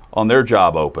Longhorns on their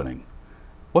job opening.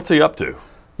 What's he up to?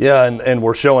 Yeah, and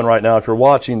we're showing right now, if you're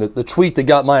watching, the tweet that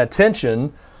got my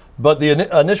attention. But the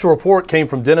initial report came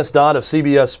from Dennis Dodd of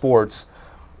CBS Sports.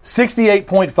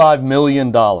 $68.5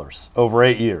 million over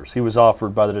 8 years he was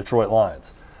offered by the Detroit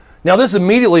Lions. Now, this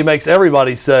immediately makes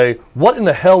everybody say, what in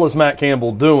the hell is Matt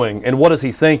Campbell doing, and what is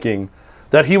he thinking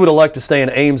that he would elect to stay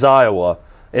in Ames, Iowa,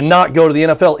 and not go to the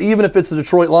NFL, even if it's the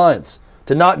Detroit Lions?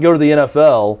 To not go to the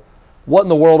NFL, what in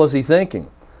the world is he thinking?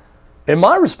 And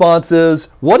my response is,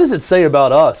 what does it say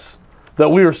about us that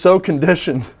we are so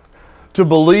conditioned to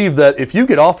believe that if you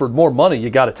get offered more money, you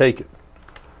got to take it?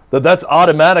 That's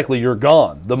automatically you're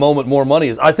gone the moment more money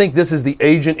is. I think this is the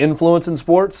agent influence in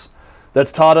sports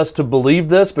that's taught us to believe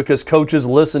this because coaches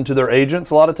listen to their agents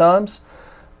a lot of times.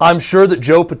 I'm sure that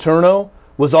Joe Paterno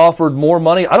was offered more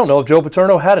money. I don't know if Joe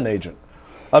Paterno had an agent.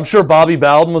 I'm sure Bobby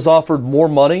Bowden was offered more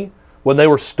money when they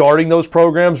were starting those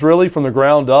programs really from the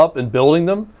ground up and building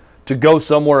them to go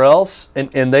somewhere else,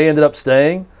 and they ended up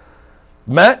staying.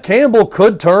 Matt Campbell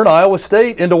could turn Iowa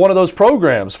State into one of those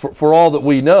programs for all that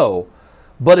we know.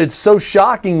 But it's so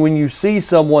shocking when you see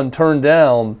someone turn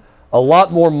down a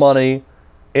lot more money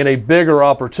and a bigger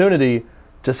opportunity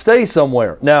to stay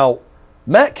somewhere. Now,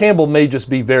 Matt Campbell may just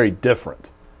be very different.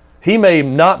 He may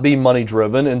not be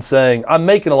money-driven and saying, I'm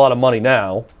making a lot of money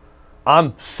now.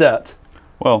 I'm set.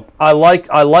 Well, I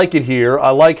like it here. I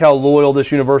like how loyal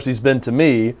this university's been to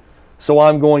me, so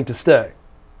I'm going to stay.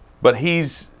 But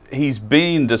he's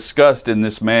being discussed in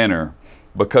this manner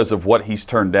because of what he's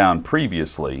turned down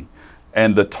previously.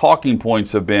 And the talking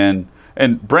points have been,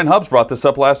 and Brent Hubbs brought this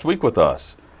up last week with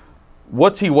us.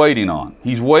 What's he waiting on?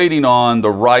 He's waiting on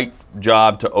the right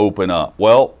job to open up.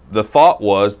 Well, the thought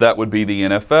was that would be the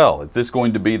NFL. Is this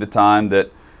going to be the time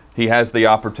that he has the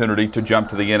opportunity to jump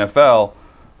to the NFL?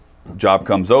 Job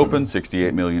comes open,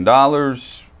 $68 million.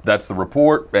 That's the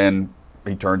report, and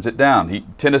he turns it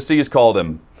down. Tennessee has called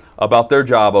him about their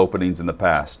job openings in the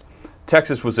past.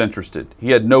 Texas was interested.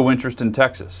 He had no interest in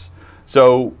Texas.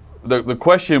 So the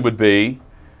question would be,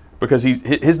 because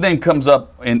his name comes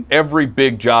up in every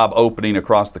big job opening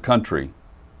across the country,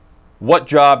 what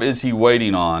job is he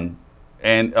waiting on?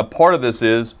 And a part of this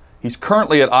is he's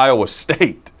currently at Iowa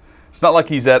State. It's not like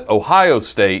he's at Ohio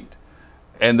State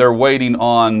and they're waiting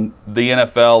on the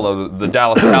NFL or the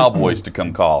Dallas Cowboys to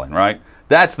come calling, right?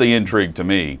 That's the intrigue to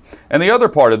me. And the other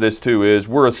part of this, too, is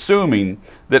we're assuming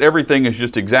that everything is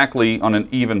just exactly on an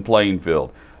even playing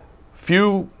field.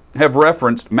 Few have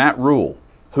referenced Matt Rhule,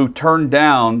 who turned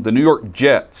down the New York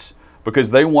Jets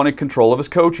because they wanted control of his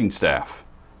coaching staff.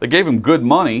 They gave him good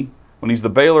money when he's the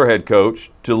Baylor head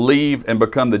coach to leave and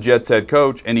become the Jets head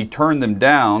coach, and he turned them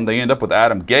down. They end up with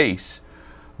Adam Gase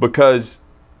because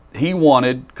he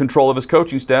wanted control of his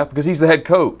coaching staff because he's the head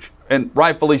coach, and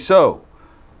rightfully so.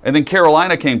 And then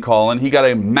Carolina came calling. He got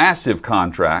a massive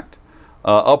contract,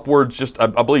 upwards I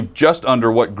believe just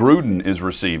under what Gruden is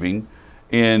receiving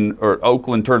or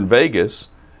Oakland turned Vegas,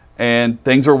 and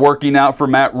things are working out for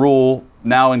Matt Rhule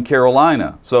now in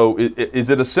Carolina. So is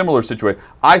it a similar situation?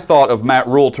 I thought of Matt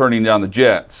Rhule turning down the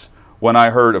Jets when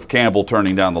I heard of Campbell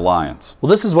turning down the Lions. Well,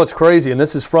 this is what's crazy, and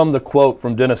this is from the quote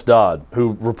from Dennis Dodd,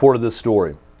 who reported this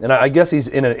story. And I guess he's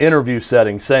in an interview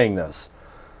setting saying this.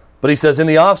 But he says, in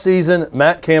the offseason,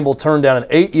 Matt Campbell turned down an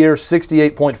 8-year,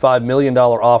 $68.5 million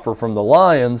offer from the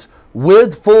Lions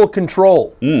with full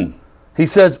control. He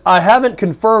says, I haven't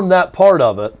confirmed that part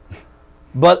of it,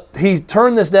 but he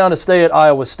turned this down to stay at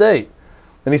Iowa State.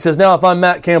 And he says, now, if I'm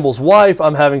Matt Campbell's wife,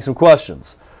 I'm having some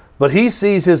questions. But he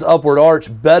sees his upward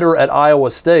arch better at Iowa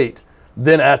State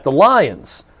than at the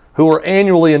Lions, who are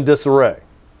annually in disarray.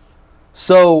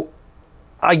 So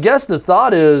I guess the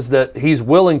thought is that he's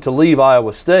willing to leave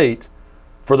Iowa State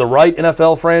for the right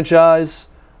NFL franchise,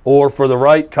 or for the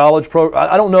right college program.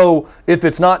 I don't know if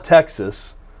it's not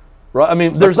Texas, right? I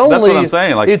mean, there's only. That's what I'm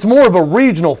saying. Like, it's more of a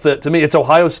regional fit to me. It's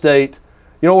Ohio State,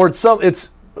 or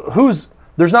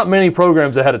there's not many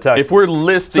programs ahead of Texas. If we're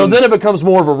listing, so then it becomes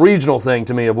more of a regional thing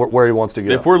to me of where he wants to go.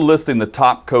 If we're listing the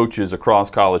top coaches across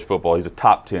college football, he's a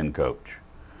top 10 coach.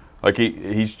 Like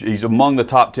he's among the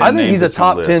top 10. I think he's a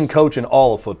top 10 coach in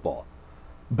all of football,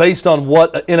 based on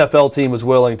what an NFL team was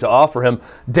willing to offer him.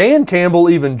 Dan Campbell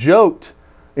even joked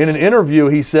in an interview.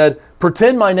 He said,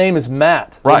 "Pretend my name is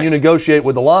Matt when you negotiate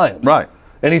with the Lions." Right.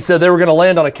 And he said they were going to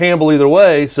land on a Campbell either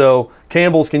way, so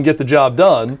Campbell's can get the job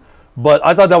done. But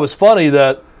I thought that was funny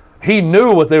that he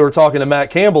knew what they were talking to Matt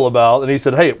Campbell about, and he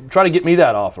said, "Hey, try to get me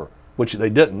that offer," which they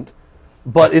didn't.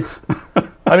 But it's,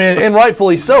 I mean, and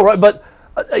rightfully so, right? But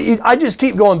I just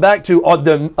keep going back to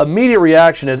the immediate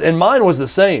reaction is, and mine was the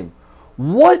same.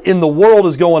 What in the world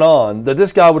is going on that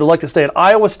this guy would like to stay at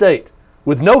Iowa State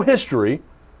with no history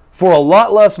for a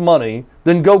lot less money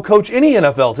than go coach any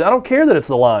NFL team? I don't care that it's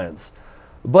the Lions.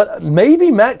 But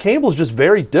maybe Matt Campbell's just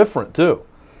very different too.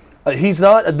 He's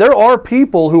not. There are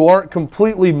people who aren't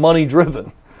completely money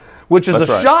driven, which is a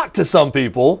shock to some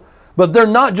people. But they're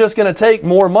not just going to take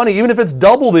more money, even if it's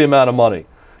double the amount of money.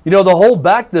 The whole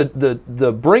back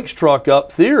the Brinks truck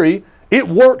up theory, it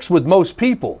works with most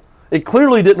people. It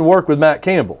clearly didn't work with Matt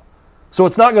Campbell. So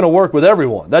it's not going to work with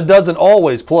everyone. That doesn't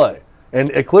always play.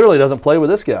 And it clearly doesn't play with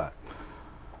this guy.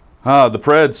 The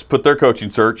Preds put their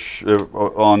coaching search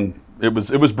on. It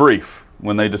was brief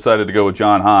when they decided to go with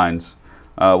John Hines.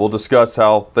 We'll discuss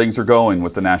how things are going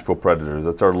with the Nashville Predators.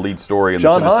 That's our lead story in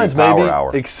the Tennessee Power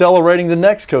Hour. Accelerating the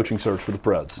next coaching search for the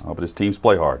Preds. Oh, but his teams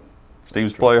play hard.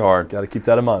 Play hard. Got to keep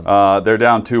that in mind. They're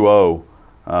down 2-0,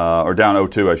 or down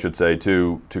 0-2, I should say,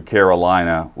 to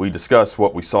Carolina. We discussed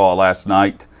what we saw last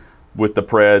night with the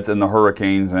Preds and the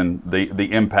Hurricanes and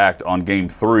the impact on Game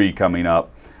 3 coming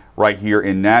up right here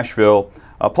in Nashville.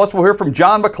 Plus, we'll hear from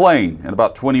John McClain in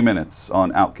about 20 minutes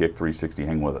on Outkick 360.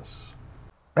 Hang with us.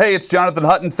 Hey, it's Jonathan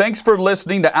Hutton. Thanks for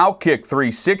listening to Outkick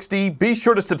 360. Be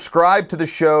sure to subscribe to the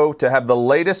show to have the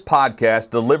latest podcast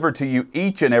delivered to you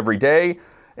each and every day.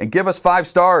 And give us 5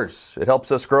 stars. It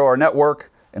helps us grow our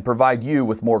network and provide you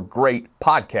with more great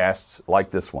podcasts like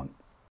this one.